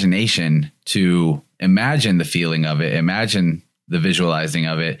imagination to imagine the feeling of it, imagine the visualizing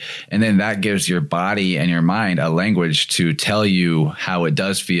of it. And then that gives your body and your mind a language to tell you how it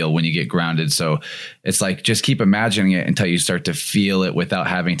does feel when you get grounded. So it's like, just keep imagining it until you start to feel it without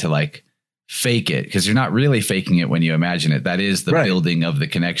having to like fake it. Because you're not really faking it when you imagine it. That is the building of the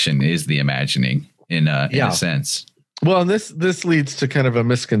connection, is the imagining in a sense. Well, and this leads to kind of a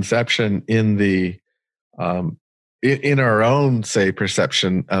misconception in the in our own, say,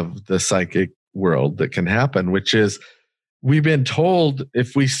 perception of the psychic world that can happen, which is, we've been told,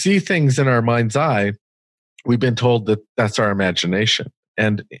 if we see things in our mind's eye, we've been told that that's our imagination.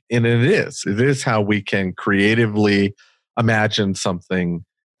 And it is how we can creatively imagine something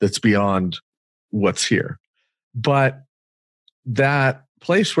that's beyond what's here. But that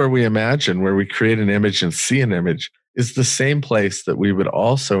place where we imagine, where we create an image and see an image, is the same place that we would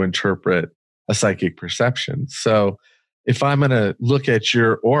also interpret a psychic perception. So if I'm going to look at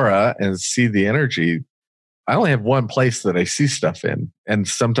your aura and see the energy, I only have one place that I see stuff in. And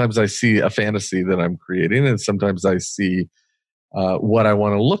sometimes I see a fantasy that I'm creating, and sometimes I see what I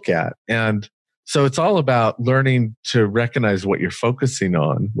want to look at. And so it's all about learning to recognize what you're focusing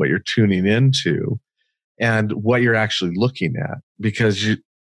on, what you're tuning into, and what you're actually looking at. Because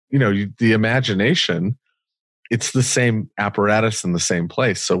the imagination, it's the same apparatus in the same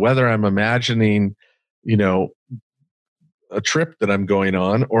place. So whether I'm imagining, a trip that I'm going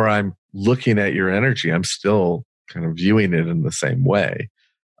on, or I'm looking at your energy, I'm still kind of viewing it in the same way.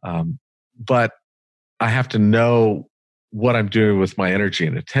 But I have to know what I'm doing with my energy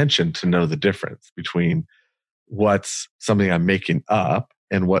and attention to know the difference between what's something I'm making up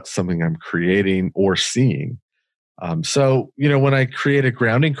and what's something I'm creating or seeing. So, when I create a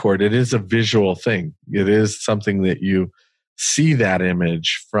grounding cord, it is a visual thing. It is something that you see that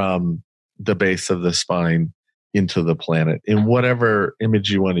image from the base of the spine into the planet in whatever image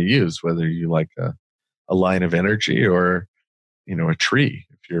you want to use, whether you like a line of energy or, a tree,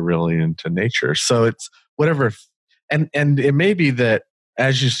 if you're really into nature. So it's whatever. And it may be that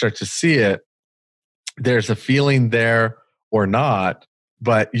as you start to see it, there's a feeling there, or not,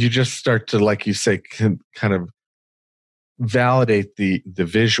 but you just start to, like you say, kind of validate the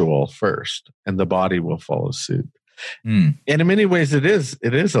visual first, and the body will follow suit. And in many ways, it is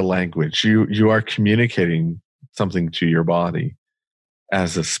a language. You are communicating something to your body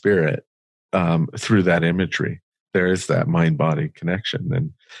as a spirit through that imagery. There is that mind-body connection.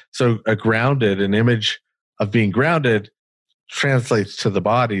 And so an image of being grounded translates to the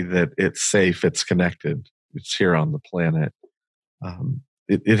body that it's safe, it's connected, it's here on the planet.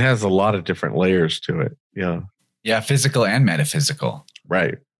 It has a lot of different layers to it. Yeah. Yeah, physical and metaphysical.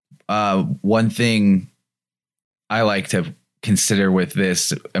 Right. One thing I like to consider with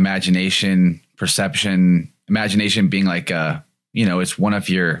this imagination, perception, imagination being like it's one of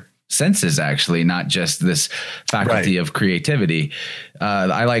your senses, actually, not just this faculty of creativity.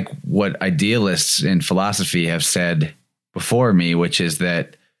 I like what idealists in philosophy have said before me, which is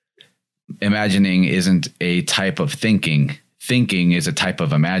that imagining isn't a type of thinking. Thinking is a type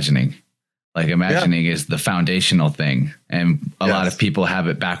of imagining. Like imagining is the foundational thing. And a lot of people have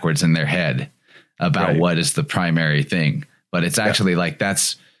it backwards in their head about what is the primary thing. But it's actually like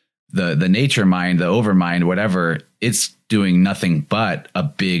that's the nature mind, the overmind, whatever. It's doing nothing but a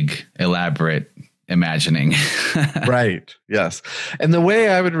big, elaborate imagining. Right. Yes. And the way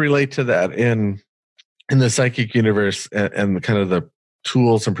I would relate to that in the psychic universe and the kind of the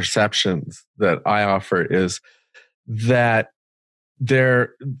tools and perceptions that I offer is that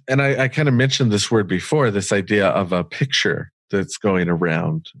and I kind of mentioned this word before, this idea of a picture that's going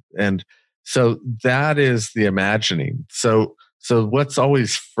around. And so that is the imagining. So what's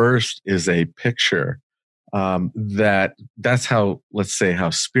always first is a picture. That's how, let's say,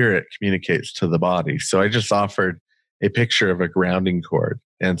 how spirit communicates to the body. So I just offered a picture of a grounding cord,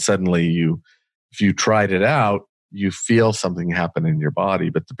 and suddenly if you tried it out, you feel something happen in your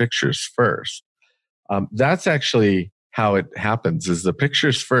body, but the picture's first. That's actually how it happens, is the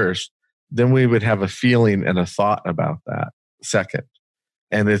picture's first, then we would have a feeling and a thought about that second.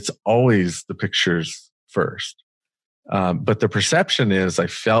 And it's always the picture's first. But the perception is I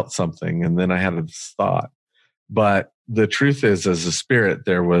felt something and then I had this thought. But the truth is, as a spirit,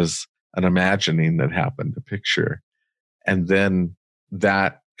 there was an imagining that happened, a picture. And then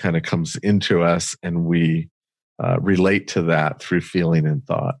that kind of comes into us and we relate to that through feeling and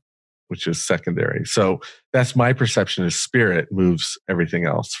thought, which is secondary. So that's my perception, is spirit moves everything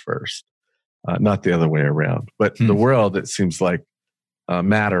else first, not the other way around. But the world, it seems like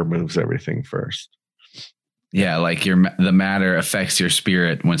matter moves everything first. Yeah, like the matter affects your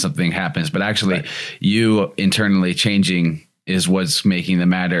spirit when something happens, but actually you internally changing is what's making the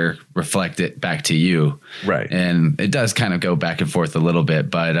matter reflect it back to you. Right. And it does kind of go back and forth a little bit,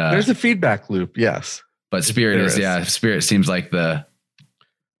 but there's a feedback loop, yes. But spirit spirit seems like the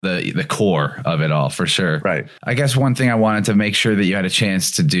core of it all, for sure. Right. I guess one thing I wanted to make sure that you had a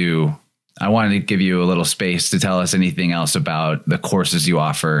chance to do, I wanted to give you a little space to tell us anything else about the courses you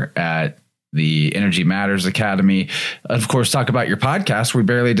offer at the Energy Matters Academy. Of course, talk about your podcast. We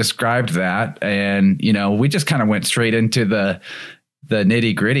barely described that. And, we just kind of went straight into the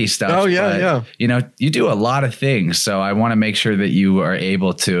nitty gritty stuff. Oh, yeah. But, you do a lot of things. So I want to make sure that you are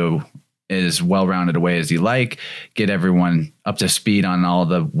able to, as well-rounded a way as you like, get everyone up to speed on all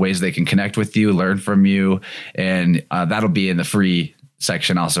the ways they can connect with you, learn from you. And that'll be in the free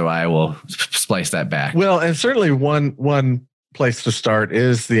section. Also, I will splice that back. Well, and certainly one place to start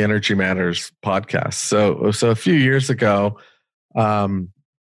is the Energy Matters podcast. So a few years ago, I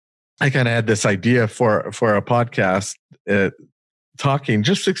kind of had this idea for a podcast,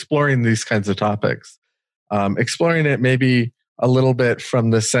 just exploring these kinds of topics, exploring it maybe a little bit from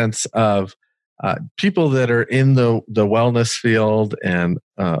the sense of people that are in the wellness field and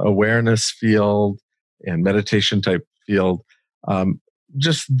awareness field and meditation type field,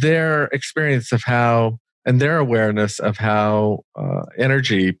 just their experience of how, and their awareness of how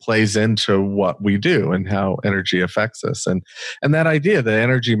energy plays into what we do and how energy affects us. And that idea that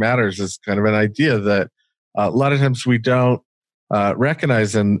energy matters is kind of an idea that a lot of times we don't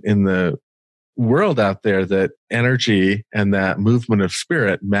recognize in the world out there, that energy and that movement of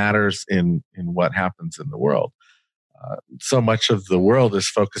spirit matters in what happens in the world. So much of the world is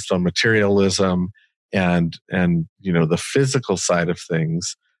focused on materialism and the physical side of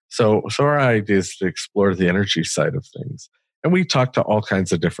things. So our idea is to explore the energy side of things. And we talk to all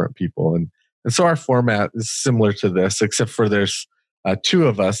kinds of different people. And so our format is similar to this, except for there's two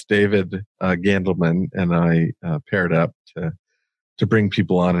of us, David Gandelman and I, paired up to bring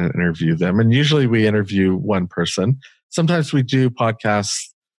people on and interview them. And usually we interview one person. Sometimes we do podcasts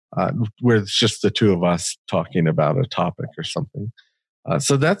where it's just the two of us talking about a topic or something.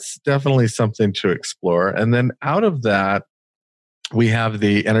 So that's definitely something to explore. And then out of that, we have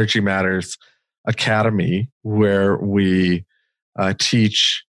the Energy Matters Academy, where we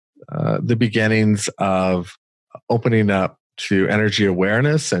teach the beginnings of opening up to energy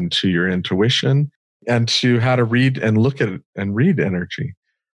awareness and to your intuition and to how to read and look at and read energy.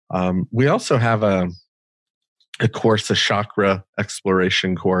 We also have a course, a chakra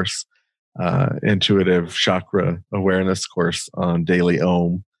exploration course, intuitive chakra awareness course on Daily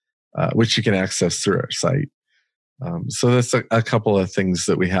Om, which you can access through our site. So that's a couple of things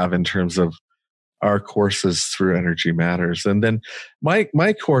that we have in terms of our courses through Energy Matters. And then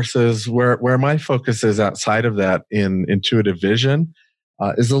my courses, where my focus is outside of that in intuitive vision,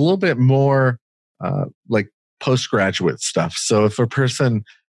 is a little bit more like postgraduate stuff. So if a person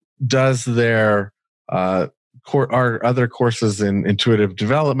does their our other courses in intuitive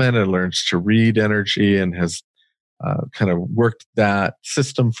development and learns to read energy and has kind of worked that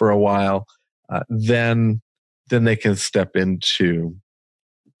system for a while, then they can step into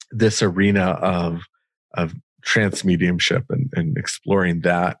this arena of trance mediumship and exploring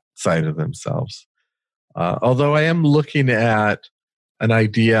that side of themselves. Although I am looking at an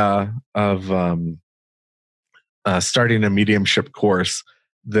idea of starting a mediumship course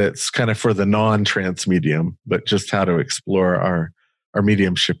that's kind of for the non-trance medium, but just how to explore our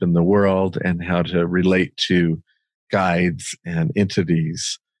mediumship in the world and how to relate to guides and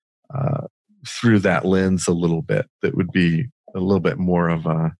entities through that lens a little bit. That would be a little bit more of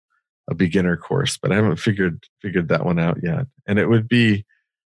a beginner course, but I haven't figured that one out yet. And it would be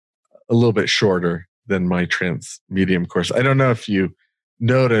a little bit shorter than my trance medium course. I don't know if you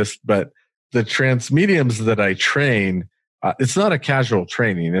noticed, but the trance mediums that I train, it's not a casual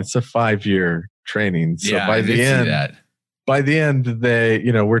training. It's a 5-year training. So by the end, they,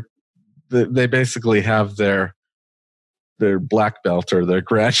 they basically have their black belt or their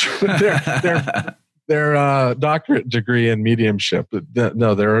graduate, their doctorate degree in mediumship.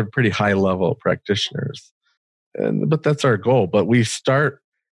 No, they're pretty high level practitioners, but that's our goal. But we start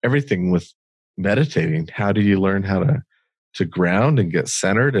everything with meditating. How do you learn how to ground and get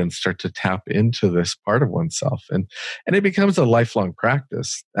centered and start to tap into this part of oneself? And it becomes a lifelong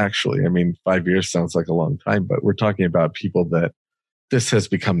practice, actually. I mean, 5 years sounds like a long time, but we're talking about people that this has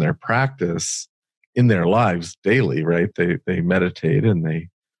become their practice in their lives daily, right? They meditate and they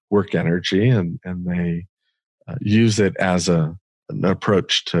work energy and they use it as an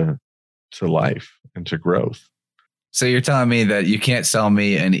approach to life and to growth. So you're telling me that you can't sell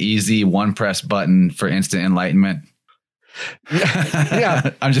me an easy one press button for instant enlightenment?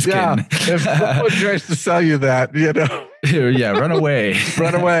 Yeah. I'm just kidding. If someone tries to sell you that, yeah, run away.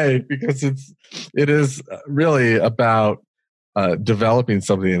 Run away, because it is really about developing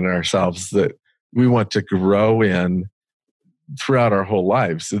something in ourselves that we want to grow in throughout our whole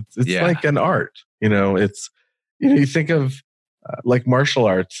lives. It's like an art. It's you think of like martial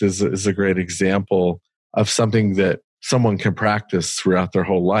arts is a great example of something that someone can practice throughout their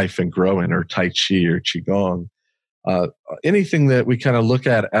whole life and grow in, or Tai Chi or Qigong. Anything that we kind of look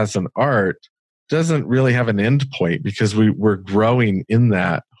at as an art doesn't really have an end point, because we're growing in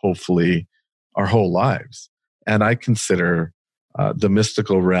that, hopefully, our whole lives. And I consider the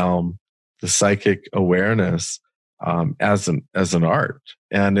mystical realm, the psychic awareness, as an art.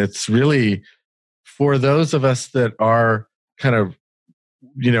 And it's really for those of us that are kind of,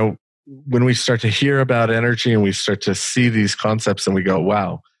 when we start to hear about energy and we start to see these concepts and we go,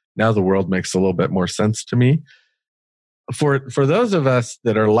 wow, now the world makes a little bit more sense to me. For those of us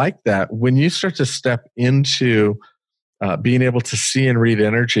that are like that, when you start to step into being able to see and read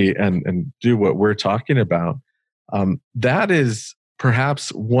energy and do what we're talking about, that is perhaps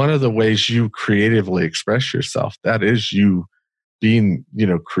one of the ways you creatively express yourself. That is you being,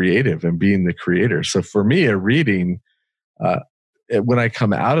 creative and being the creator. So for me, a reading, when I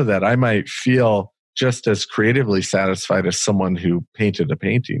come out of that, I might feel just as creatively satisfied as someone who painted a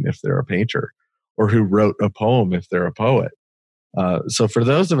painting, if they're a painter, or who wrote a poem, if they're a poet. So for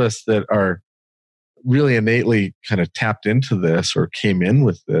those of us that are really innately kind of tapped into this or came in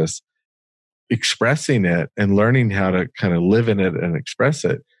with this, expressing it and learning how to kind of live in it and express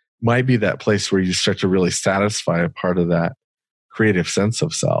it might be that place where you start to really satisfy a part of that creative sense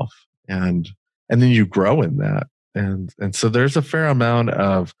of self. And then you grow in that. And so there's a fair amount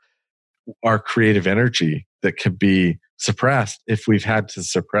of our creative energy that could be suppressed if we've had to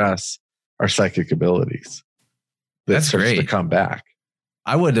suppress our psychic abilities. That's great to come back.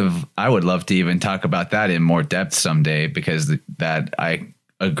 I would love to even talk about that in more depth someday, because that I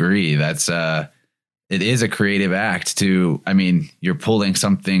agree. That's it is a creative act you're pulling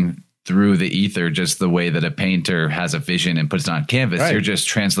something through the ether, just the way that a painter has a vision and puts it on canvas. Right. You're just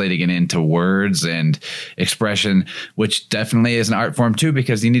translating it into words and expression, which definitely is an art form too,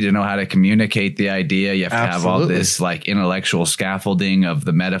 because you need to know how to communicate the idea. You have to have all this like intellectual scaffolding of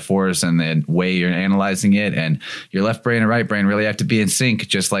the metaphors and the way you're analyzing it. And your left brain and right brain really have to be in sync,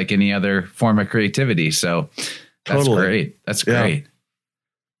 just like any other form of creativity. So that's great. That's great.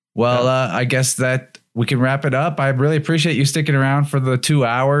 Well, I guess that we can wrap it up. I really appreciate you sticking around for the 2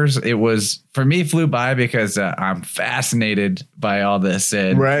 hours. It was, for me, flew by because I'm fascinated by all this.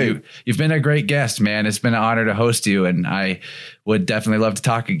 And you've been a great guest, man. It's been an honor to host you. And I would definitely love to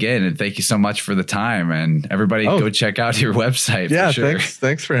talk again. And thank you so much for the time. And everybody go check out your website. Yeah, for sure.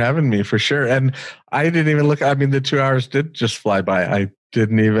 Thanks for having me, for sure. And I didn't even look. I mean, the 2 hours did just fly by. I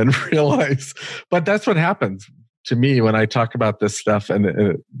didn't even realize. But that's what happens to me when I talk about this stuff. And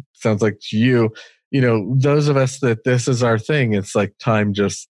it sounds like to you, those of us that this is our thing, it's like time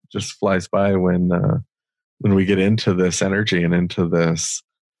just flies by when we get into this energy and into this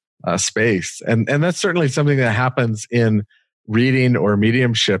space. And that's certainly something that happens in reading or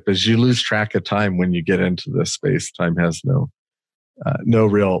mediumship, is you lose track of time when you get into this space. Time has no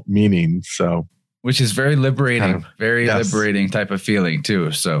real meaning. So, which is very liberating, liberating type of feeling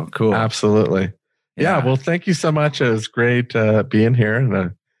too. So cool. Absolutely. Yeah. Well, thank you so much. It was great being here,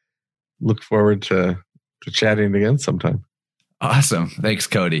 and look forward to chatting again sometime. Awesome. Thanks,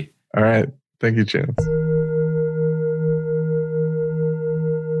 Cody. All right. Thank you, Chance.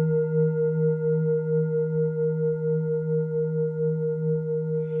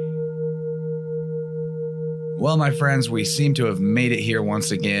 Well, my friends, we seem to have made it here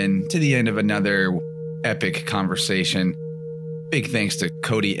once again to the end of another epic conversation. Big thanks to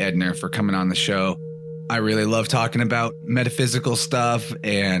Cody Edner for coming on the show. I really love talking about metaphysical stuff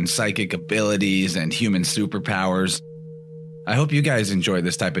and psychic abilities and human superpowers. I hope you guys enjoy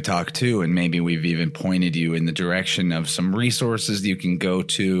this type of talk too, and maybe we've even pointed you in the direction of some resources you can go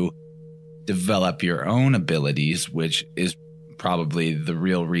to develop your own abilities, which is probably the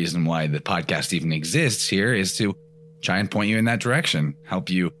real reason why the podcast even exists here, is to try and point you in that direction, help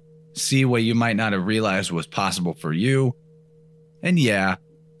you see what you might not have realized was possible for you. And yeah,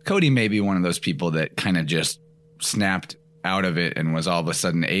 Cody may be one of those people that kind of just snapped out of it and was all of a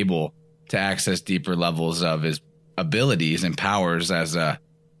sudden able to access deeper levels of his abilities and powers as a,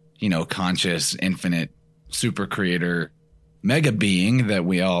 conscious, infinite super creator mega being that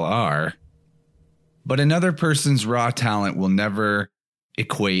we all are. But another person's raw talent will never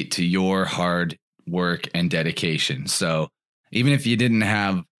equate to your hard work and dedication. So even if you didn't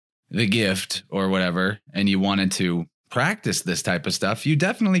have the gift or whatever, and you wanted to practice this type of stuff, you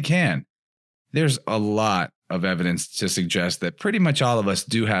definitely can. There's a lot of evidence to suggest that pretty much all of us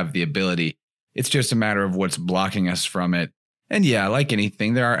do have the ability. It's just a matter of what's blocking us from it. And yeah, like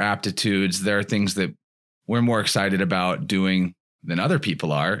anything, there are aptitudes. There are things that we're more excited about doing than other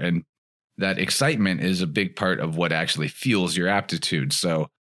people are. And that excitement is a big part of what actually fuels your aptitude. So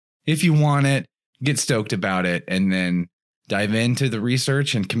if you want it, get stoked about it, and then dive into the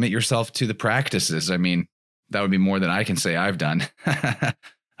research and commit yourself to the practices. I mean, that would be more than I can say I've done. I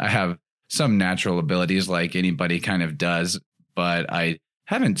have some natural abilities like anybody kind of does, but I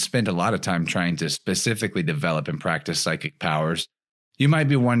haven't spent a lot of time trying to specifically develop and practice psychic powers. You might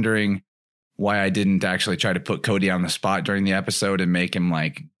be wondering why I didn't actually try to put Cody on the spot during the episode and make him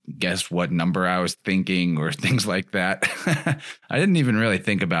guess what number I was thinking or things like that. I didn't even really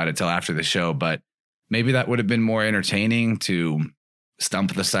think about it till after the show, but maybe that would have been more entertaining to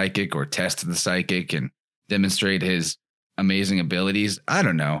stump the psychic or test the psychic and demonstrate his amazing abilities. I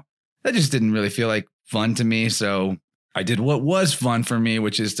don't know. That just didn't really feel like fun to me. So I did what was fun for me,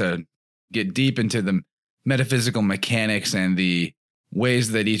 which is to get deep into the metaphysical mechanics and the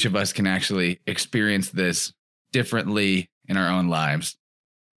ways that each of us can actually experience this differently in our own lives.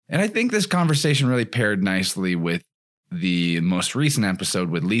 And I think this conversation really paired nicely with the most recent episode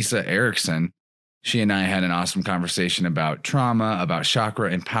with Lisa Erickson. She and I had an awesome conversation about trauma, about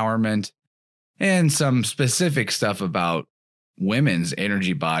chakra empowerment, and some specific stuff about women's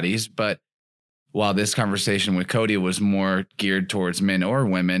energy bodies. But while this conversation with Cody was more geared towards men or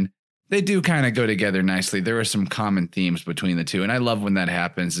women, they do kind of go together nicely. There are some common themes between the two, and I love when that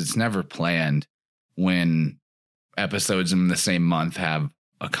happens. It's never planned when episodes in the same month have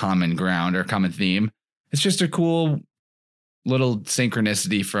a common ground or common theme. It's just a cool little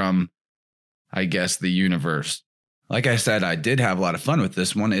synchronicity from, I guess, the universe. Like I said, I did have a lot of fun with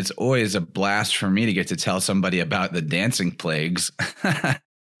this one. It's always a blast for me to get to tell somebody about the dancing plagues.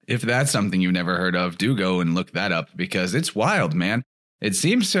 If that's something you've never heard of, do go and look that up because it's wild, man. It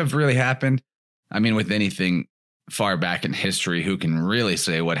seems to have really happened. I mean, with anything far back in history who can really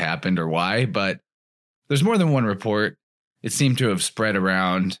say what happened or why, but there's more than one report. It seemed to have spread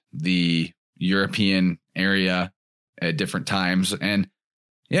around the European area at different times. And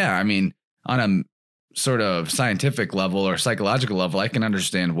yeah, I mean, on a sort of scientific level or psychological level, I can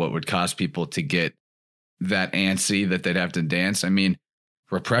understand what would cause people to get that antsy that they'd have to dance. I mean,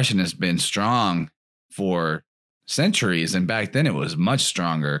 repression has been strong for centuries, and back then it was much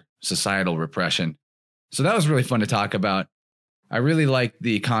stronger, societal repression. So that was really fun to talk about. I really liked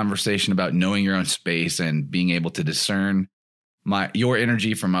the conversation about knowing your own space and being able to discern your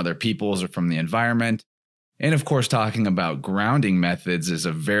energy from other people's or from the environment. And of course, talking about grounding methods is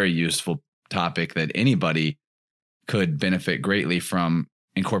a very useful topic that anybody could benefit greatly from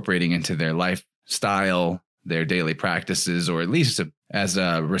incorporating into their lifestyle, their daily practices, or at least as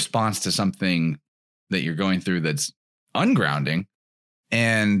a response to something that you're going through that's ungrounding.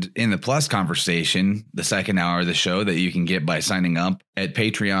 And in the Plus conversation, the second hour of the show that you can get by signing up at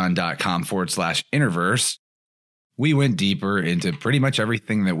patreon.com/Interverse, we went deeper into pretty much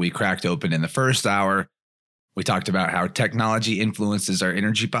everything that we cracked open in the first hour. We talked about how technology influences our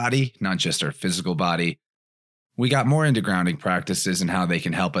energy body, not just our physical body. We got more into grounding practices and how they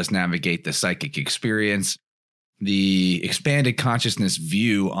can help us navigate the psychic experience, the expanded consciousness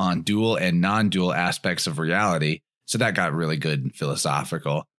view on dual and non-dual aspects of reality. So that got really good and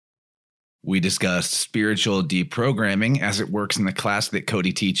philosophical. We discussed spiritual deprogramming as it works in the class that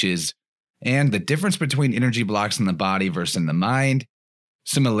Cody teaches, and the difference between energy blocks in the body versus in the mind,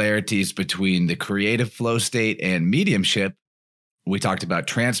 similarities between the creative flow state and mediumship. We talked about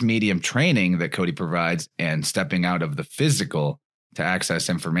trance medium training that Cody provides and stepping out of the physical to access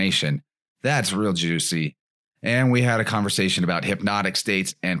information. That's real juicy. And we had a conversation about hypnotic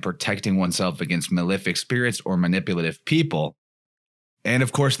states and protecting oneself against malefic spirits or manipulative people. And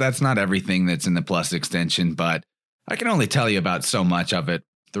of course, that's not everything that's in the Plus extension, but I can only tell you about so much of it.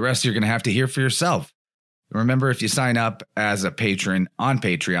 The rest you're going to have to hear for yourself. Remember, if you sign up as a patron on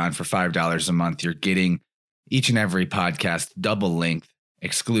Patreon for $5 a month, you're getting each and every podcast double length,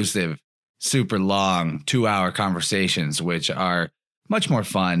 exclusive, super long 2-hour conversations, which are much more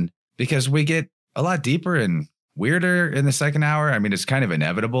fun because we get a lot deeper and weirder in the second hour. I mean, it's kind of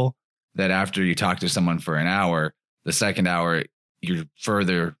inevitable that after you talk to someone for an hour, the second hour, you're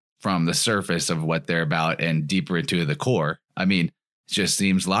further from the surface of what they're about and deeper into the core. I mean, it just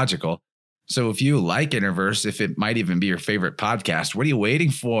seems logical. So if you like Interverse, if it might even be your favorite podcast, what are you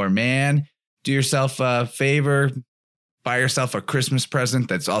waiting for, man? Do yourself a favor, buy yourself a Christmas present.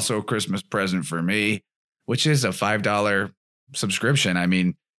 That's also a Christmas present for me, which is a $5 subscription. I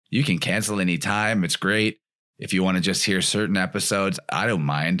mean, you can cancel anytime. It's great. If you want to just hear certain episodes, I don't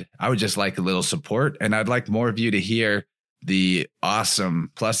mind. I would just like a little support, and I'd like more of you to hear the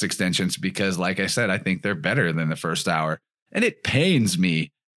awesome Plus extensions because, like I said, I think they're better than the first hour. And it pains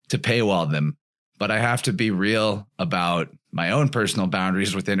me to paywall them, but I have to be real about my own personal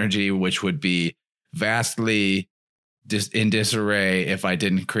boundaries with energy, which would be vastly in disarray if I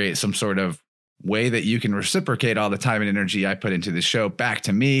didn't create some sort of way that you can reciprocate all the time and energy I put into the show back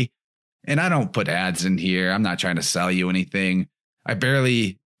to me. And I don't put ads in here. I'm not trying to sell you anything. I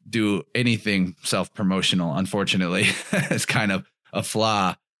barely do anything self-promotional, unfortunately. It's kind of a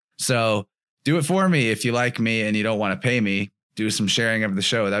flaw. So do it for me if you like me and you don't want to pay me. Do some sharing of the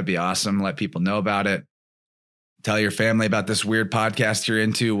show. That'd be awesome. Let people know about it. Tell your family about this weird podcast you're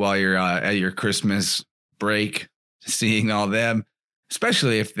into while you're at your Christmas break, seeing all them,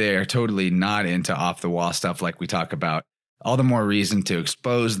 especially if they're totally not into off the wall stuff like we talk about. All the more reason to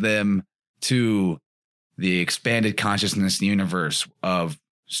expose them to the expanded consciousness universe of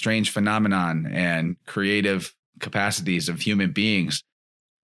strange phenomenon and creative capacities of human beings.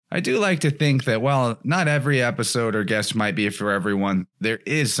 I do like to think that while not every episode or guest might be for everyone, there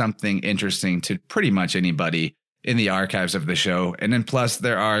is something interesting to pretty much anybody in the archives of the show. And then plus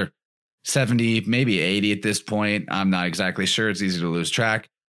there are 70, maybe 80 at this point. I'm not exactly sure. It's easy to lose track,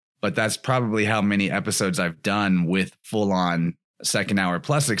 but that's probably how many episodes I've done with full on second hour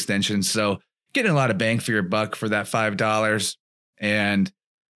Plus extensions. So getting a lot of bang for your buck for that $5, and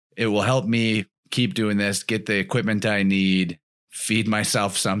it will help me keep doing this, get the equipment I need, feed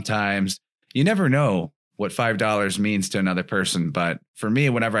myself sometimes. You never know what $5 means to another person. But for me,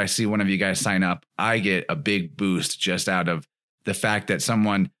 whenever I see one of you guys sign up, I get a big boost just out of the fact that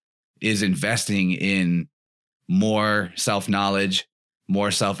someone is investing in more self-knowledge,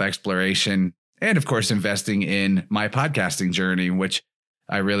 more self-exploration, and of course, investing in my podcasting journey, which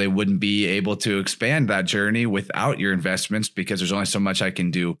I really wouldn't be able to expand that journey without your investments because there's only so much I can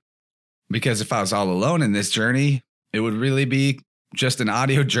do. Because if I was all alone in this journey, it would really be just an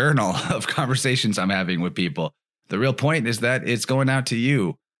audio journal of conversations I'm having with people. the real point is that it's going out to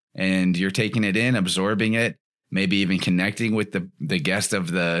you and you're taking it in, absorbing it, maybe even connecting with the guest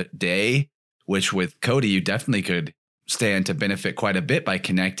of the day, which with Cody, you definitely could stand to benefit quite a bit by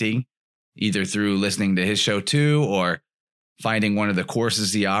connecting either through listening to his show too, or finding one of the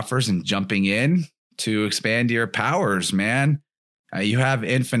courses he offers and jumping in to expand your powers, man. You have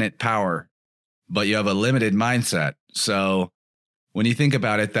infinite power, but you have a limited mindset. So when you think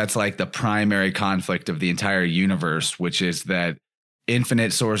about it, that's like the primary conflict of the entire universe, which is that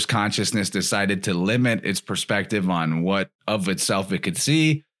infinite source consciousness decided to limit its perspective on what of itself it could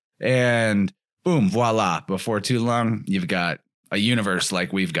see. And boom, voila. Before too long, you've got a universe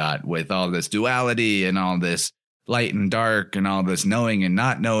like we've got with all this duality and all this light and dark and all this knowing and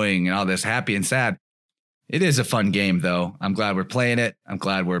not knowing and all this happy and sad. It is a fun game, though. I'm glad we're playing it. I'm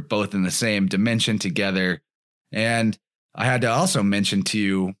glad we're both in the same dimension together. And I had to also mention to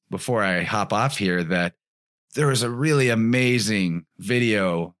you before I hop off here that there was a really amazing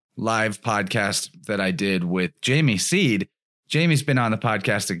video live podcast that I did with Jamie Seed. Jamie's been on the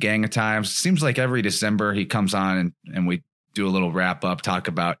podcast a gang of times. Seems like every December he comes on and we do a little wrap up, talk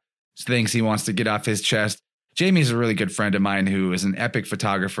about things he wants to get off his chest. Jamie's a really good friend of mine who is an epic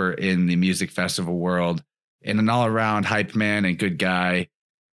photographer in the music festival world and an all around hype man and good guy.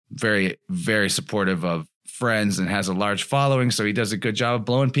 Very, very supportive of friends and has a large following. So he does a good job of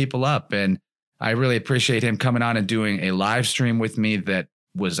blowing people up. And I really appreciate him coming on and doing a live stream with me that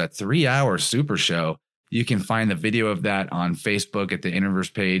was a 3-hour super show. You can find the video of that on Facebook at the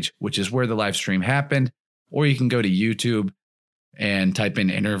Interverse page, which is where the live stream happened. Or you can go to YouTube and type in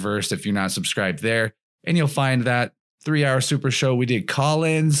Interverse if you're not subscribed there. And you'll find that 3-hour super show. We did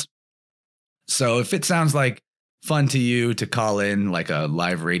call-ins. So if it sounds like fun to you to call in like a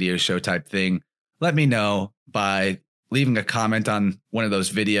live radio show type thing, let me know by leaving a comment on one of those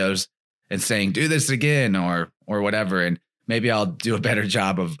videos and saying, do this again or whatever. And maybe I'll do a better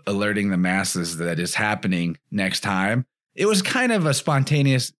job of alerting the masses that is happening next time. It was kind of a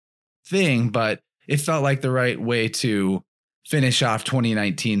spontaneous thing, but it felt like the right way to finish off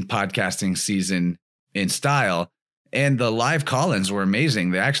 2019 podcasting season in style. And the live call-ins were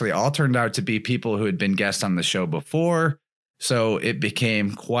amazing. They actually all turned out to be people who had been guests on the show before. So it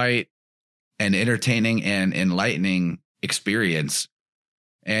became quite an entertaining and enlightening experience.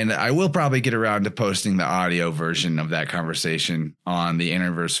 And I will probably get around to posting the audio version of that conversation on the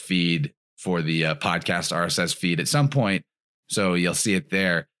Interverse feed for the podcast RSS feed at some point. So you'll see it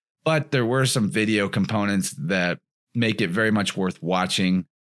there. But there were some video components that make it very much worth watching.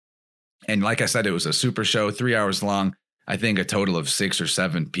 And like I said, it was a super show, 3 hours long. I think a total of 6 or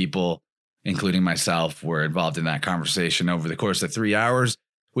 7 people, including myself, were involved in that conversation over the course of 3 hours.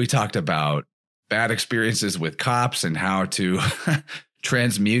 We talked about bad experiences with cops and how to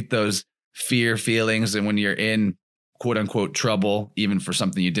transmute those fear feelings. And when you're in quote unquote trouble, even for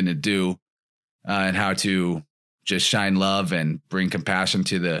something you didn't do, and how to just shine love and bring compassion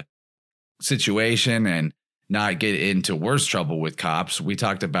to the situation and not get into worse trouble with cops. We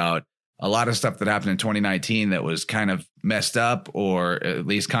talked about a lot of stuff that happened in 2019 that was kind of messed up or at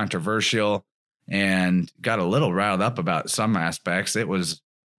least controversial and got a little riled up about some aspects. It was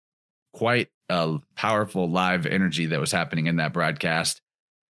quite a powerful live energy that was happening in that broadcast.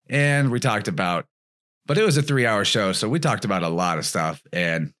 And we talked about, but it was a 3-hour show. So we talked about a lot of stuff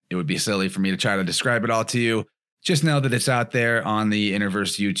and it would be silly for me to try to describe it all to you. Just know that it's out there on the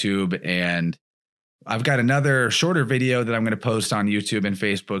Interverse YouTube, and I've got another shorter video that I'm going to post on YouTube and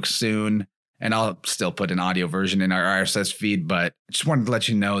Facebook soon, and I'll still put an audio version in our RSS feed, but I just wanted to let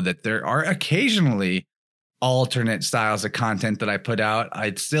you know that there are occasionally alternate styles of content that I put out.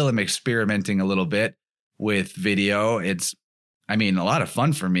 I still am experimenting a little bit with video. It's, a lot of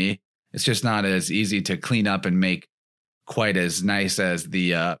fun for me. It's just not as easy to clean up and make quite as nice as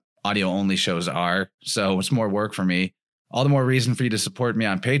the audio only shows are. So it's more work for me. All the more reason for you to support me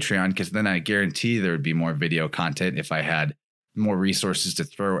on Patreon, because then I guarantee there would be more video content if I had more resources to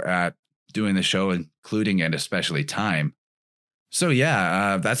throw at doing the show, including and especially time. So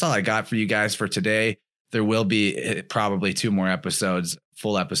yeah, that's all I got for you guys for today. There will be probably 2 more episodes,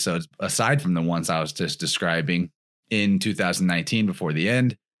 full episodes, aside from the ones I was just describing in 2019 before the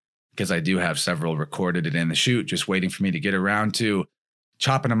end, because I do have several recorded and in the shoot, just waiting for me to get around to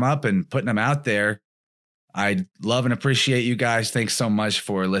chopping them up and putting them out there. I love and appreciate you guys. Thanks so much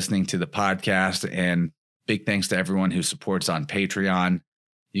for listening to the podcast, and big thanks to everyone who supports on Patreon.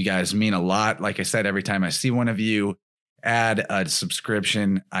 You guys mean a lot. Like I said, every time I see one of you add a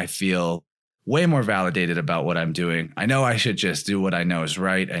subscription, I feel way more validated about what I'm doing. I know I should just do what I know is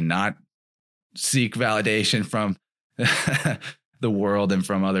right and not seek validation from the world and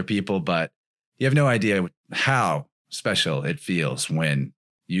from other people. But You have no idea how special it feels when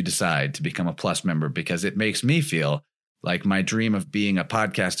you decide to become a Plus member, because it makes me feel like my dream of being a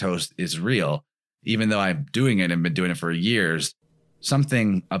podcast host is real. Even though I'm doing it and been doing it for years,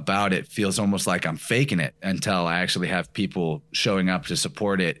 something about it feels almost like I'm faking it until I actually have people showing up to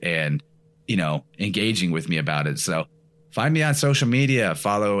support it and, engaging with me about it. So find me on social media,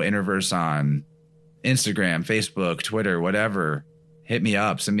 follow Interverse on Instagram, Facebook, Twitter, whatever. Hit me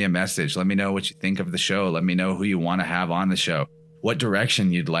up, send me a message. Let me know what you think of the show. Let me know who you want to have on the show, what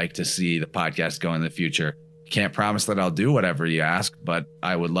direction you'd like to see the podcast go in the future. Can't promise that I'll do whatever you ask, but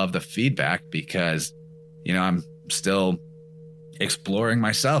I would love the feedback because, I'm still exploring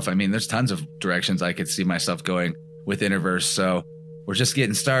myself. I mean, there's tons of directions I could see myself going with Interverse. So we're just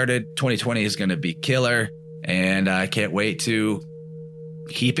getting started. 2020 is going to be killer, and I can't wait to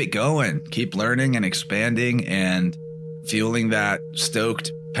keep it going, keep learning and expanding and fueling that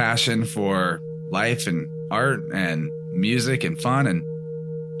stoked passion for life and art and music and fun. And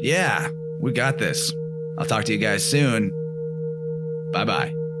yeah, we got this. I'll talk to you guys soon.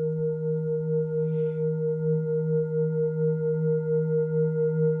 Bye-bye.